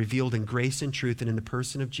God revealed in grace and truth and in the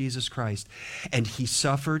person of Jesus Christ. And he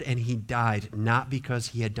suffered and he died, not because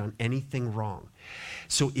he had done anything wrong.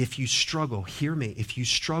 So if you struggle, hear me, if you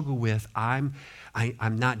struggle with, I'm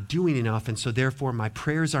not doing enough, and so therefore my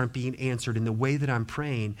prayers aren't being answered in the way that I'm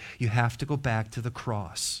praying, you have to go back to the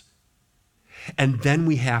cross. And then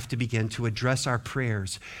we have to begin to address our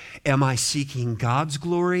prayers. Am I seeking God's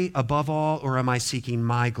glory above all, or am I seeking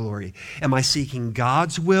my glory? Am I seeking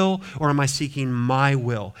God's will, or am I seeking my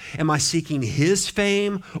will? Am I seeking his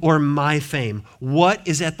fame or my fame? What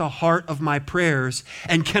is at the heart of my prayers,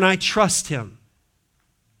 and can I trust him?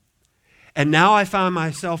 And now I found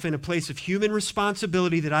myself in a place of human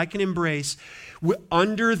responsibility that I can embrace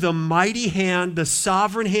under the mighty hand, the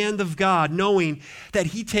sovereign hand of God, knowing that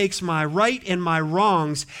he takes my right and my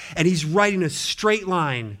wrongs and he's writing a straight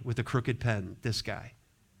line with a crooked pen, this guy.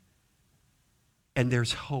 And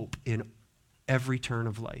there's hope in every turn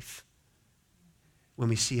of life when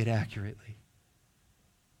we see it accurately.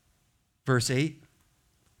 Verse 8,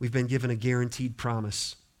 we've been given a guaranteed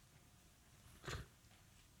promise.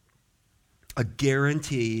 A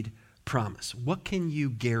guaranteed promise. What can you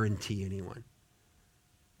guarantee anyone?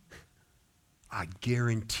 I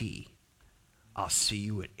guarantee I'll see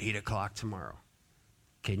you at 8 o'clock tomorrow.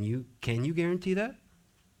 Can you guarantee that?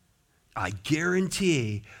 I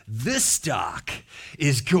guarantee this stock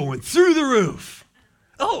is going through the roof.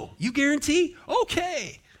 Oh, you guarantee?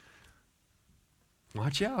 Okay.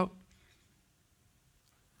 Watch out.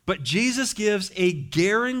 But Jesus gives a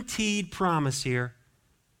guaranteed promise here.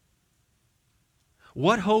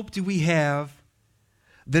 What hope do we have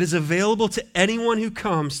that is available to anyone who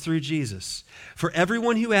comes through Jesus? For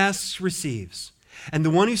everyone who asks receives, and the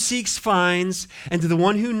one who seeks finds, and to the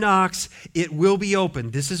one who knocks it will be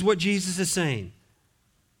opened. This is what Jesus is saying.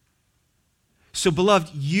 So,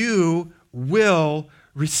 beloved, you will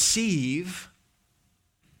receive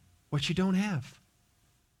what you don't have.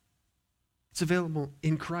 It's available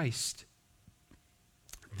in Christ.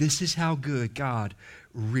 This is how good God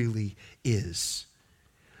really is.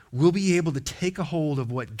 we'll be able to take a hold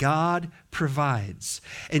of what God provides.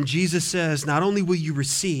 And Jesus says, not only will you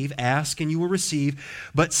receive, ask and you will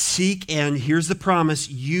receive, but seek, and here's the promise,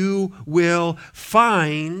 you will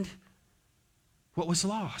find what was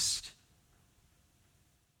lost.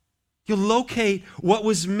 You'll locate what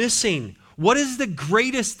was missing. What is the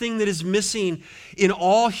greatest thing that is missing in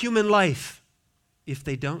all human life? If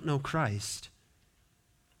they don't know Christ,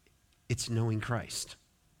 it's knowing Christ.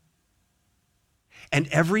 And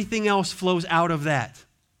everything else flows out of that.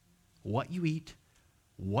 What you eat,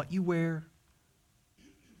 what you wear,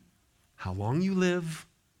 how long you live.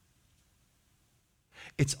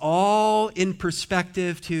 It's all in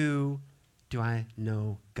perspective to, do I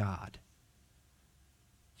know God?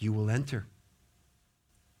 You will enter.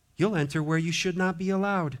 You'll enter where you should not be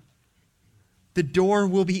allowed. The door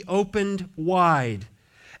will be opened wide.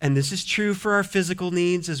 And this is true for our physical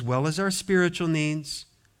needs as well as our spiritual needs.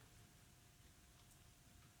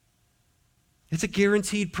 It's a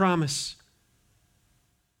guaranteed promise.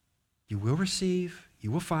 You will receive, you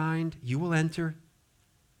will find, you will enter.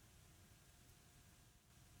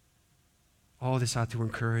 All this ought to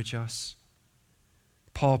encourage us.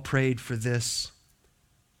 Paul prayed for this.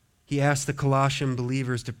 He asked the Colossian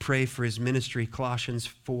believers to pray for his ministry. Colossians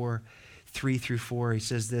 4, 3 through 4. He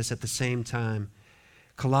says this at the same time.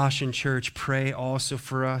 Colossian church, pray also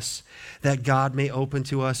for us that God may open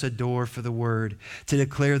to us a door for the word to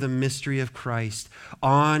declare the mystery of Christ,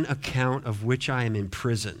 on account of which I am in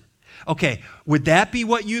prison. Okay, would that be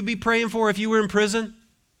what you'd be praying for if you were in prison?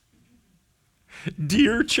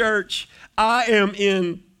 Dear church, I am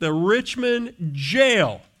in the Richmond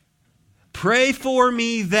jail. Pray for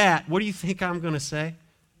me that. What do you think I'm going to say?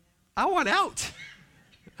 I want out.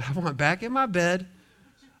 I want back in my bed.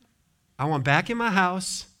 I want back in my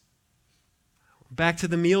house, back to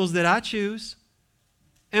the meals that I choose.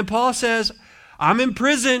 And Paul says, I'm in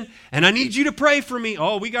prison and I need you to pray for me.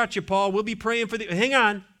 Oh, we got you, Paul. We'll be praying for you. Hang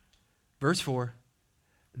on. Verse 4,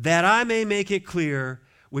 that I may make it clear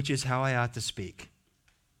which is how I ought to speak.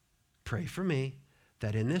 Pray for me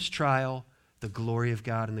that in this trial, the glory of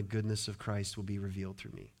God and the goodness of Christ will be revealed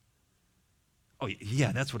through me. Oh,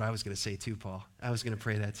 yeah, that's what I was going to say too, Paul. I was going to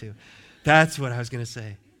pray that too. That's what I was going to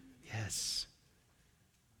say. Yes.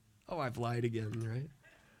 Oh, I've lied again, right?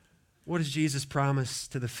 What does Jesus promise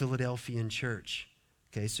to the Philadelphian church?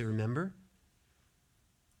 Okay, so remember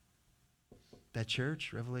that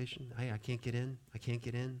church, Revelation? I can't get in. I can't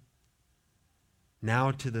get in.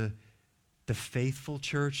 Now to the faithful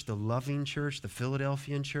church, the loving church, the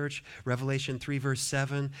Philadelphian church, Revelation 3, verse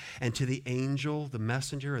 7, and to the angel, the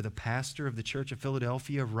messenger, or the pastor of the church of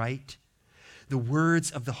Philadelphia, write the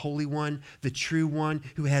words of the Holy One, the true one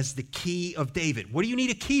who has the key of David. What do you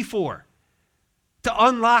need a key for? To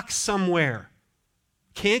unlock somewhere.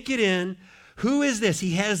 Can't get in. Who is this?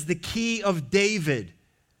 He has the key of David.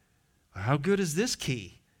 How good is this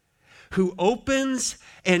key? Who opens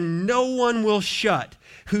and no one will shut.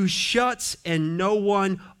 Who shuts and no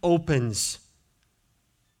one opens.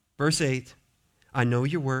 Verse 8, I know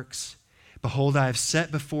your works. Behold, I have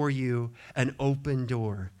set before you an open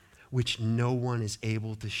door, which no one is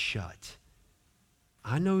able to shut.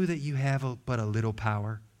 I know that you have but a little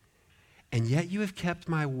power, and yet you have kept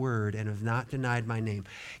my word and have not denied my name.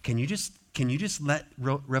 Can you just let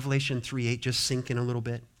Revelation 3:8 just sink in a little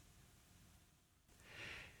bit?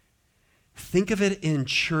 Think of it in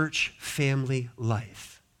church family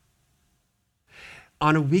life.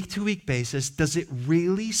 On a week-to-week basis, does it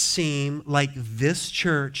really seem like this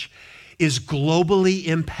church is globally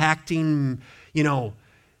impacting,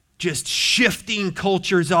 just shifting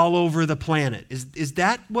cultures all over the planet? Is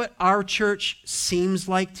that what our church seems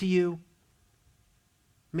like to you?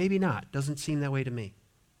 Maybe not. Doesn't seem that way to me.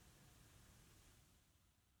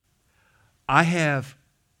 I have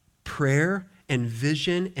prayer and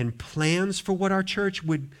vision and plans for what our church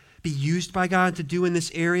would be used by God to do in this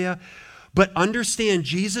area. But understand,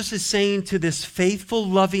 Jesus is saying to this faithful,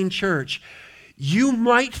 loving church, you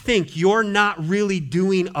might think you're not really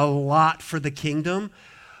doing a lot for the kingdom,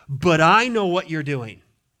 but I know what you're doing.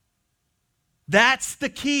 That's the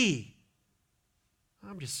key.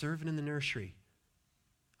 I'm just serving in the nursery.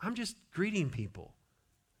 I'm just greeting people.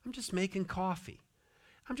 I'm just making coffee.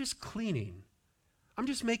 I'm just cleaning. I'm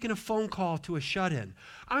just making a phone call to a shut-in.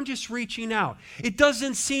 I'm just reaching out. It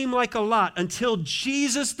doesn't seem like a lot until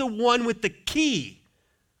Jesus, the one with the key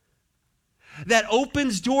that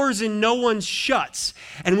opens doors and no one shuts.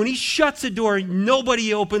 And when he shuts a door,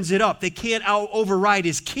 nobody opens it up. They can't override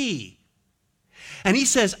his key. And he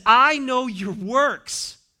says, I know your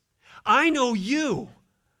works. I know you.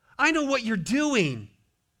 I know what you're doing.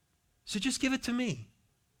 So just give it to me.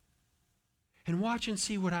 And watch and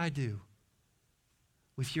see what I do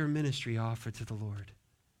with your ministry offered to the Lord.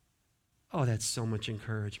 Oh, that's so much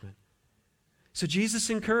encouragement. So Jesus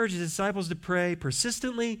encouraged his disciples to pray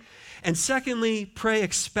persistently, and secondly, pray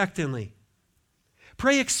expectantly.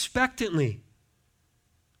 Pray expectantly.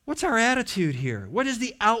 What's our attitude here? What is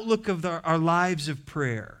the outlook of our lives of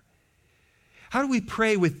prayer? How do we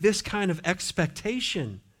pray with this kind of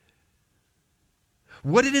expectation?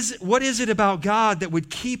 What is it about God that would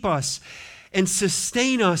keep us and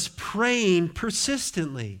sustain us praying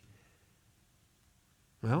persistently?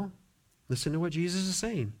 Well, listen to what Jesus is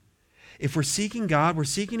saying. If we're seeking God, we're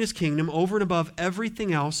seeking his kingdom over and above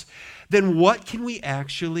everything else, then what can we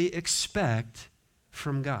actually expect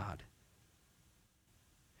from God?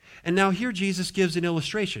 And now here Jesus gives an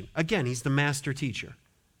illustration. Again, he's the master teacher.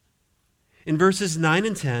 In verses 9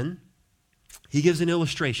 and 10, he gives an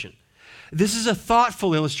illustration. This is a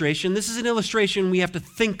thoughtful illustration. This is an illustration we have to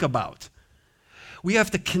think about. We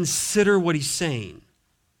have to consider what he's saying.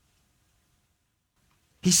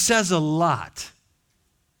 He says a lot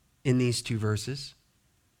in these two verses.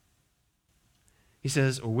 He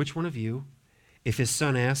says, or which one of you, if his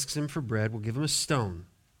son asks him for bread, will give him a stone?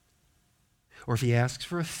 Or if he asks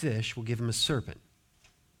for a fish, will give him a serpent?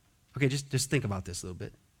 Okay, just think about this a little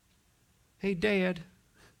bit. Hey, Dad,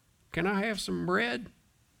 can I have some bread?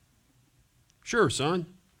 Sure, son.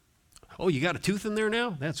 Oh, you got a tooth in there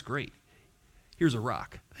now? That's great. Here's a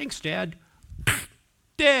rock. Thanks, Dad.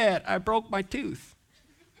 Dad, I broke my tooth.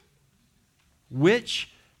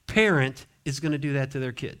 Which parent is going to do that to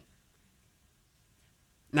their kid?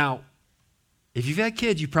 Now, if you've had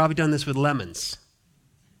kids, you've probably done this with lemons,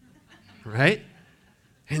 right?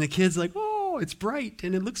 And the kid's like, oh, it's bright,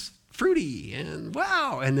 and it looks fruity, and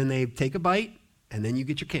wow. And then they take a bite, and then you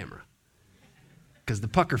get your camera. Because the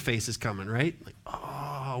pucker face is coming, right? Like,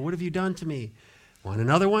 oh, what have you done to me? Want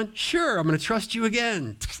another one? Sure, I'm going to trust you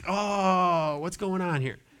again. Oh, what's going on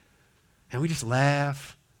here? And we just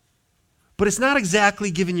laugh. But it's not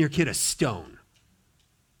exactly giving your kid a stone.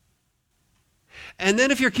 And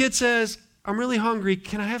then if your kid says, I'm really hungry,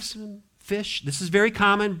 can I have some fish? This is very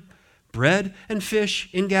common. Bread and fish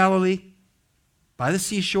in Galilee, by the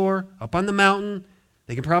seashore, up on the mountain.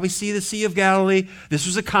 They can probably see the Sea of Galilee. This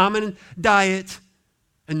was a common diet,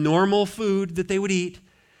 a normal food that they would eat.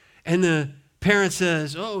 And the parent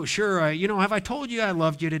says, oh, sure, have I told you I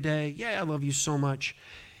loved you today? Yeah, I love you so much.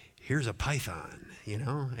 Here's a python,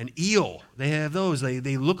 an eel. They have those.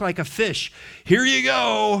 They look like a fish. Here you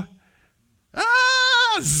go.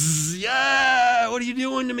 Yeah, what are you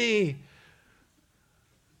doing to me?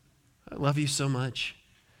 I love you so much.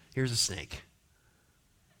 Here's a snake.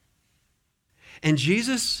 And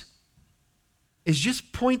Jesus is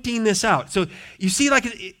just pointing this out. So you see,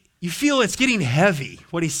 you feel it's getting heavy,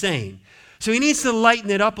 what he's saying. So he needs to lighten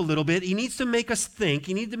it up a little bit. He needs to make us think.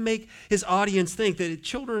 He needs to make his audience think that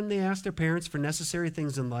children, they ask their parents for necessary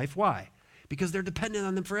things in life. Why? Because they're dependent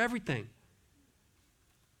on them for everything.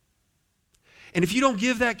 And if you don't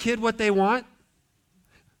give that kid what they want,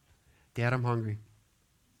 Dad, I'm hungry.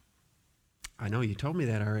 I know you told me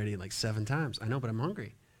that already like 7 times. I know, but I'm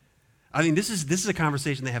hungry. I mean, this is a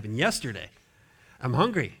conversation that happened yesterday. I'm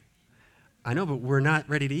hungry. I know, but we're not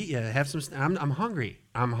ready to eat yet. Have some. I'm hungry.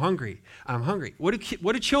 I'm hungry. I'm hungry. What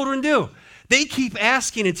do children do? They keep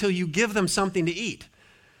asking until you give them something to eat.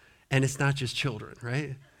 And it's not just children,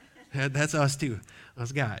 right? That's us too,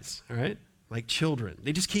 us guys, all right? Like children.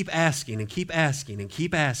 They just keep asking and keep asking and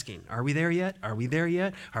keep asking. Are we there yet? Are we there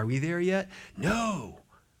yet? Are we there yet? No.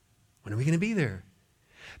 When are we going to be there?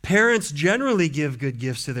 Parents generally give good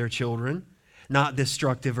gifts to their children, not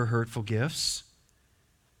destructive or hurtful gifts.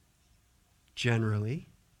 Generally,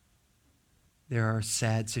 there are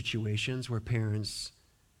sad situations where parents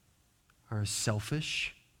are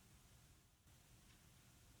selfish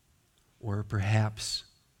or perhaps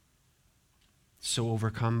so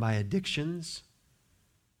overcome by addictions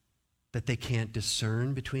that they can't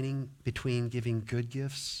discern between giving good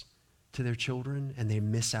gifts to their children, and they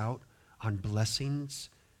miss out on blessings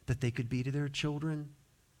that they could be to their children.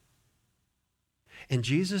 And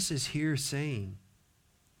Jesus is here saying,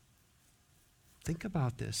 think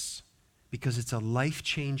about this, because it's a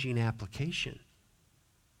life-changing application.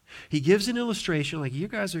 He gives an illustration like, you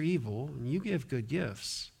guys are evil and you give good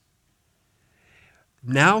gifts.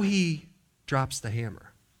 Now he drops the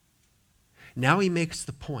hammer. Now he makes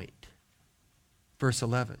the point. Verse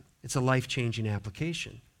 11, it's a life-changing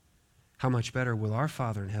application. How much better will our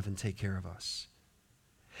Father in heaven take care of us?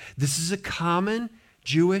 This is a common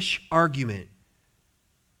Jewish argument.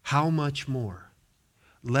 How much more?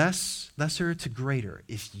 Lesser to greater.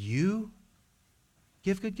 If you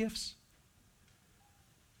give good gifts,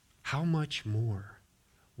 how much more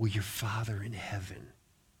will your Father in heaven?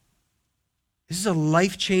 This is a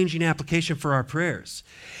life-changing application for our prayers.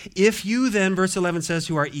 If you then, verse 11 says,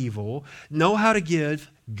 who are evil, know how to give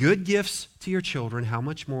good gifts to your children, how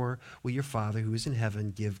much more will your Father who is in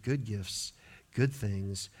heaven give good gifts, good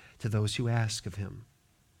things to those who ask of him?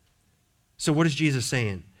 So what is Jesus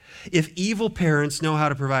saying? If evil parents know how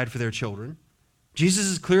to provide for their children, Jesus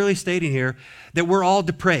is clearly stating here that we're all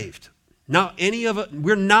depraved.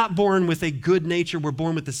 We're not born with a good nature. We're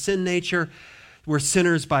born with the sin nature. We're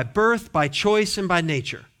sinners by birth, by choice, and by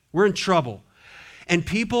nature. We're in trouble. And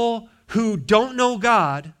people who don't know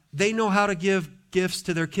God, they know how to give gifts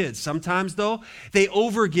to their kids. Sometimes, though, they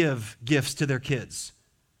overgive gifts to their kids.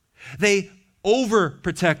 They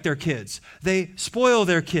overprotect their kids. They spoil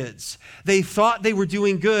their kids. They thought they were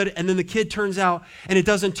doing good, and then the kid turns out, and it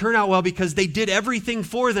doesn't turn out well because they did everything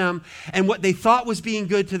for them, and what they thought was being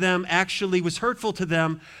good to them actually was hurtful to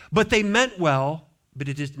them, but they meant well, but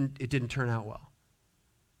it didn't turn out well.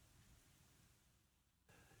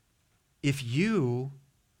 If you,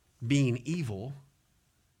 being evil,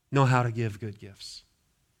 know how to give good gifts,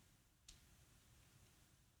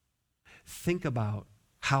 think about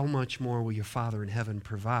how much more will your Father in heaven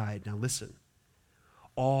provide, now listen,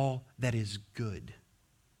 all that is good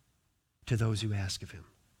to those who ask of him.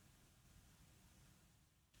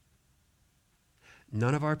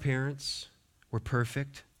 None of our parents were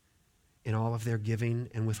perfect in all of their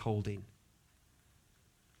giving and withholding.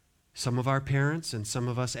 Some of our parents and some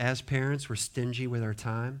of us as parents were stingy with our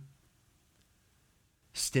time,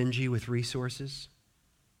 stingy with resources,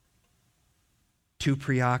 too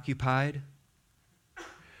preoccupied.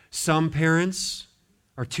 Some parents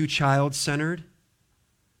are too child-centered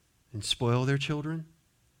and spoil their children.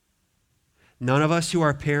 None of us who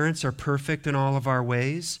are parents are perfect in all of our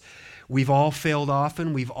ways. We've all failed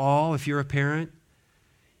often. If you're a parent,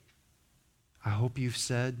 I hope you've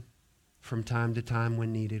said from time to time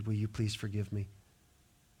when needed, will you please forgive me?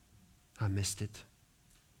 I missed it.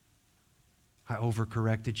 I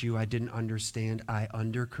overcorrected you. I didn't understand. I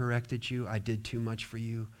undercorrected you. I did too much for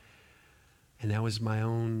you. And that was my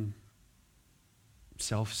own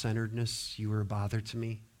self-centeredness. You were a bother to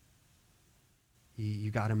me.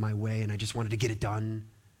 You got in my way, and I just wanted to get it done.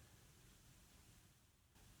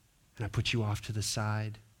 And I put you off to the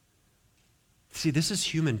side. See, this is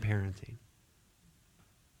human parenting.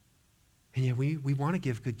 And yet we want to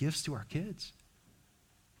give good gifts to our kids.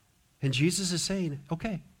 And Jesus is saying,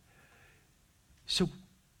 okay, so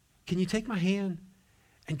can you take my hand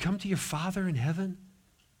and come to your Father in heaven?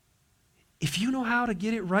 If you know how to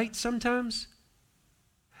get it right sometimes,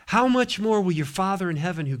 how much more will your Father in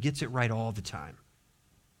heaven who gets it right all the time?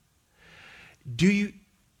 Do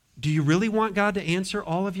you really want God to answer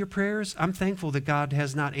all of your prayers? I'm thankful that God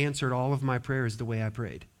has not answered all of my prayers the way I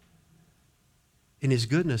prayed. In his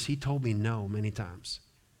goodness, he told me no many times.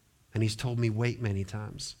 And he's told me wait many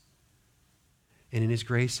times. And in his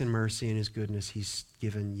grace and mercy and his goodness, he's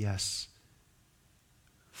given yes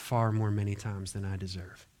far more many times than I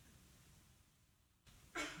deserve.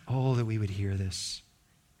 Oh, that we would hear this.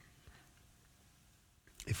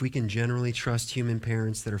 If we can generally trust human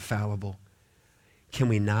parents that are fallible, can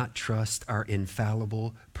we not trust our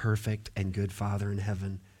infallible, perfect, and good Father in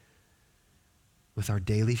heaven with our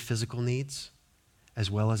daily physical needs as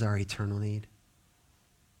well as our eternal need?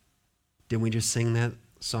 Didn't we just sing that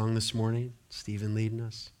song this morning? Stephen leading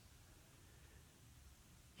us.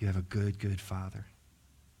 You have a good, good Father.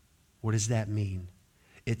 What does that mean?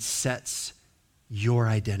 It sets your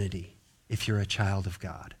identity if you're a child of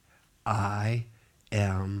God. I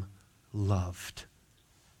am loved.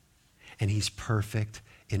 And he's perfect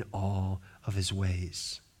in all of his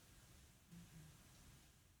ways.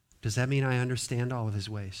 Does that mean I understand all of his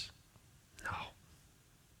ways?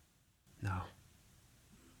 No.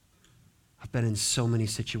 I've been in so many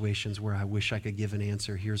situations where I wish I could give an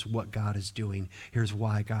answer. Here's what God is doing. Here's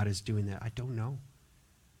why God is doing that. I don't know.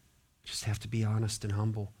 Just have to be honest and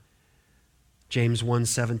humble. James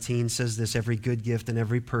 1:17 says this, every good gift and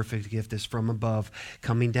every perfect gift is from above,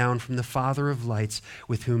 coming down from the Father of lights,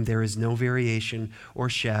 with whom there is no variation or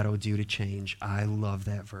shadow due to change. I love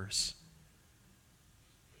that verse.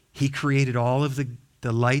 He created all of the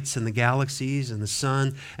lights and the galaxies and the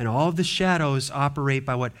sun, and all of the shadows operate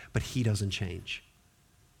by what? But he doesn't change.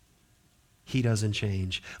 He doesn't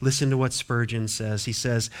change. Listen to what Spurgeon says. He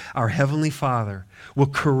says, our Heavenly Father will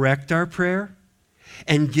correct our prayer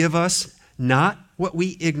and give us not what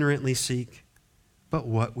we ignorantly seek, but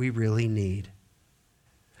what we really need.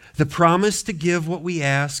 The promise to give what we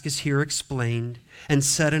ask is here explained and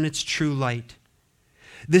set in its true light.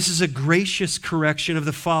 This is a gracious correction of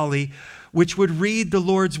the folly which would read the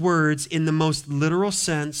Lord's words in the most literal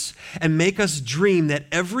sense and make us dream that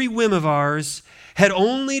every whim of ours had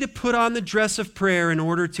only to put on the dress of prayer in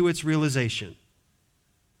order to its realization.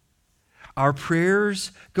 Our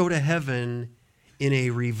prayers go to heaven in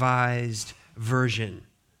a revised version.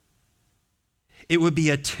 It would be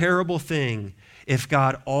a terrible thing if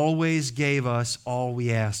God always gave us all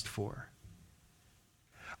we asked for.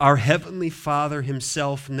 Our Heavenly Father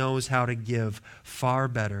himself knows how to give far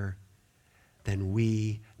better than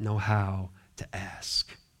we know how to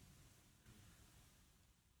ask.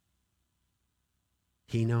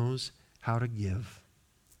 He knows how to give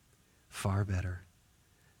far better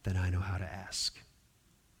than I know how to ask.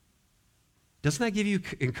 Doesn't that give you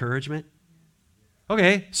encouragement?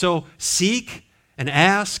 Okay, so seek and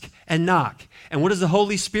ask and knock. And what does the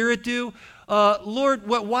Holy Spirit do? Lord,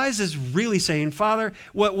 what Wise is really saying, Father,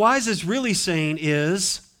 what Wise is really saying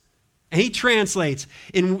is, and he translates,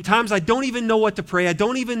 in times I don't even know what to pray, I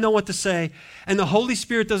don't even know what to say, and the Holy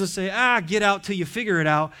Spirit doesn't say, get out till you figure it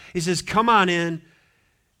out. He says, come on in,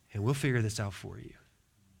 and we'll figure this out for you.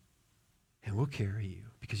 And we'll carry you,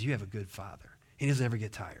 because you have a good Father. He doesn't ever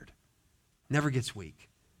get tired, never gets weak,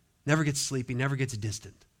 never gets sleepy, never gets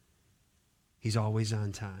distant. He's always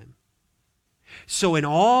on time. So in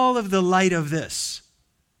all of the light of this,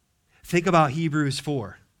 think about Hebrews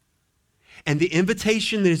 4 and the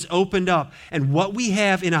invitation that is opened up and what we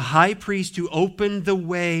have in a high priest who opened the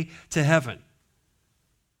way to heaven.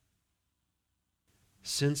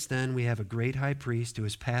 Since then, we have a great high priest who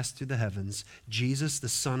has passed through the heavens, Jesus, the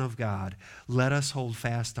Son of God. Let us hold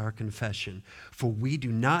fast our confession. For we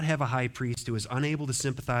do not have a high priest who is unable to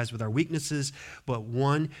sympathize with our weaknesses, but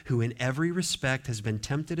one who in every respect has been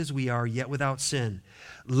tempted as we are, yet without sin.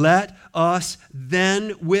 Let us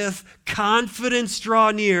then with confidence draw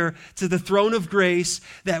near to the throne of grace,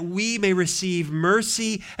 that we may receive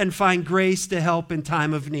mercy and find grace to help in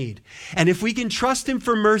time of need. And if we can trust him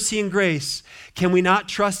for mercy and grace, can we not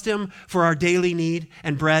trust him for our daily need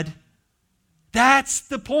and bread? That's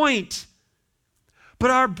the point. But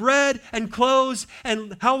our bread and clothes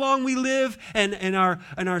and how long we live and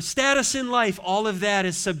our status in life, all of that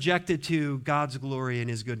is subjected to God's glory and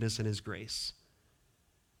his goodness and his grace.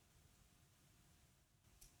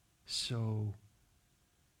 So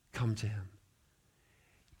come to him.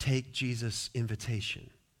 Take Jesus' invitation.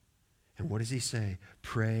 And what does he say?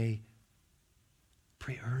 Pray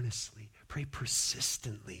earnestly. Pray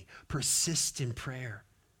persistently. Persist in prayer.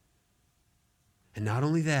 And not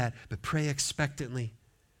only that, but pray expectantly.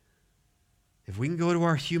 If we can go to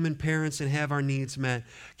our human parents and have our needs met,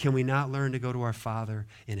 can we not learn to go to our Father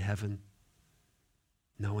in heaven,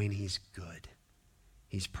 knowing he's good,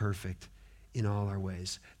 he's perfect in all our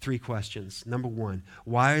ways? 3 questions. Number 1,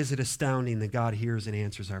 why is it astounding that God hears and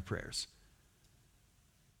answers our prayers?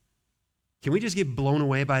 Can we just get blown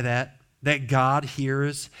away by that? That God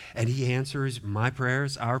hears and he answers my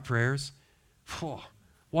prayers, our prayers?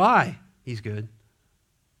 Why? He's good.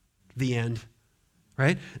 The end.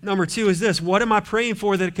 Right? Number 2 is this. What am I praying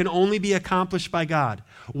for that can only be accomplished by God?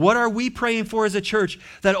 What are we praying for as a church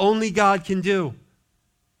that only God can do?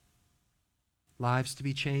 Lives to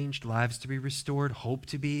be changed, lives to be restored, hope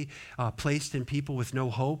to be placed in people with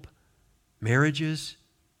no hope, marriages.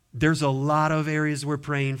 There's a lot of areas we're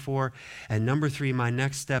praying for. And number 3, my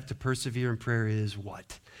next step to persevere in prayer is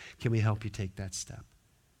what? Can we help you take that step?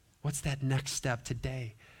 What's that next step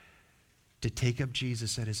today? To take up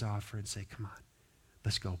Jesus at his offer and say, come on,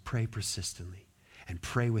 let's go. Pray persistently and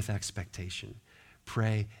pray with expectation.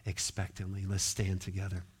 Pray expectantly. Let's stand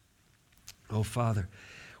together. Oh, Father,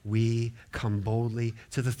 we come boldly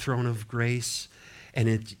to the throne of grace. And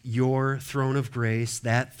it's your throne of grace,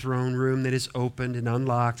 that throne room that is opened and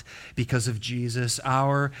unlocked because of Jesus,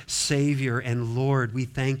 our Savior and Lord. We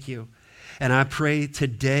thank you. And I pray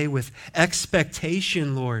today with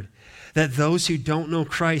expectation, Lord, that those who don't know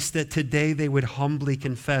Christ, that today they would humbly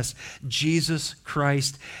confess Jesus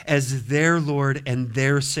Christ as their Lord and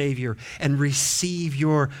their Savior and receive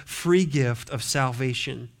your free gift of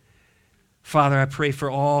salvation. Father, I pray for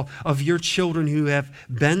all of your children who have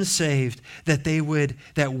been saved,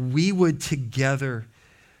 that we would together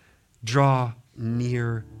draw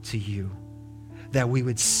near to you, that we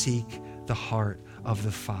would seek the heart of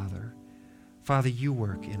the Father. Father, you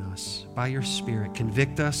work in us by your Spirit.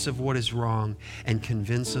 Convict us of what is wrong and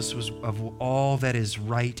convince us of all that is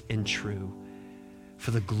right and true. For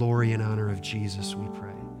the glory and honor of Jesus, we pray.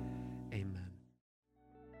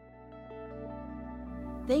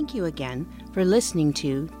 Thank you again for listening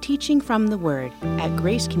to Teaching from the Word at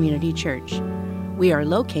Grace Community Church. We are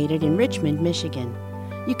located in Richmond, Michigan.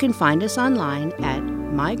 You can find us online at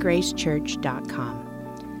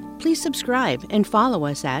mygracechurch.com. please subscribe and follow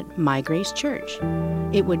us at My Grace Church.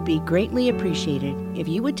 It would be greatly appreciated if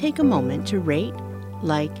you would take a moment to rate,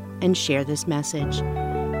 like, and share this message.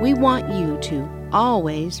 We want you to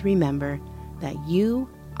always remember that you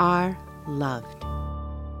are loved.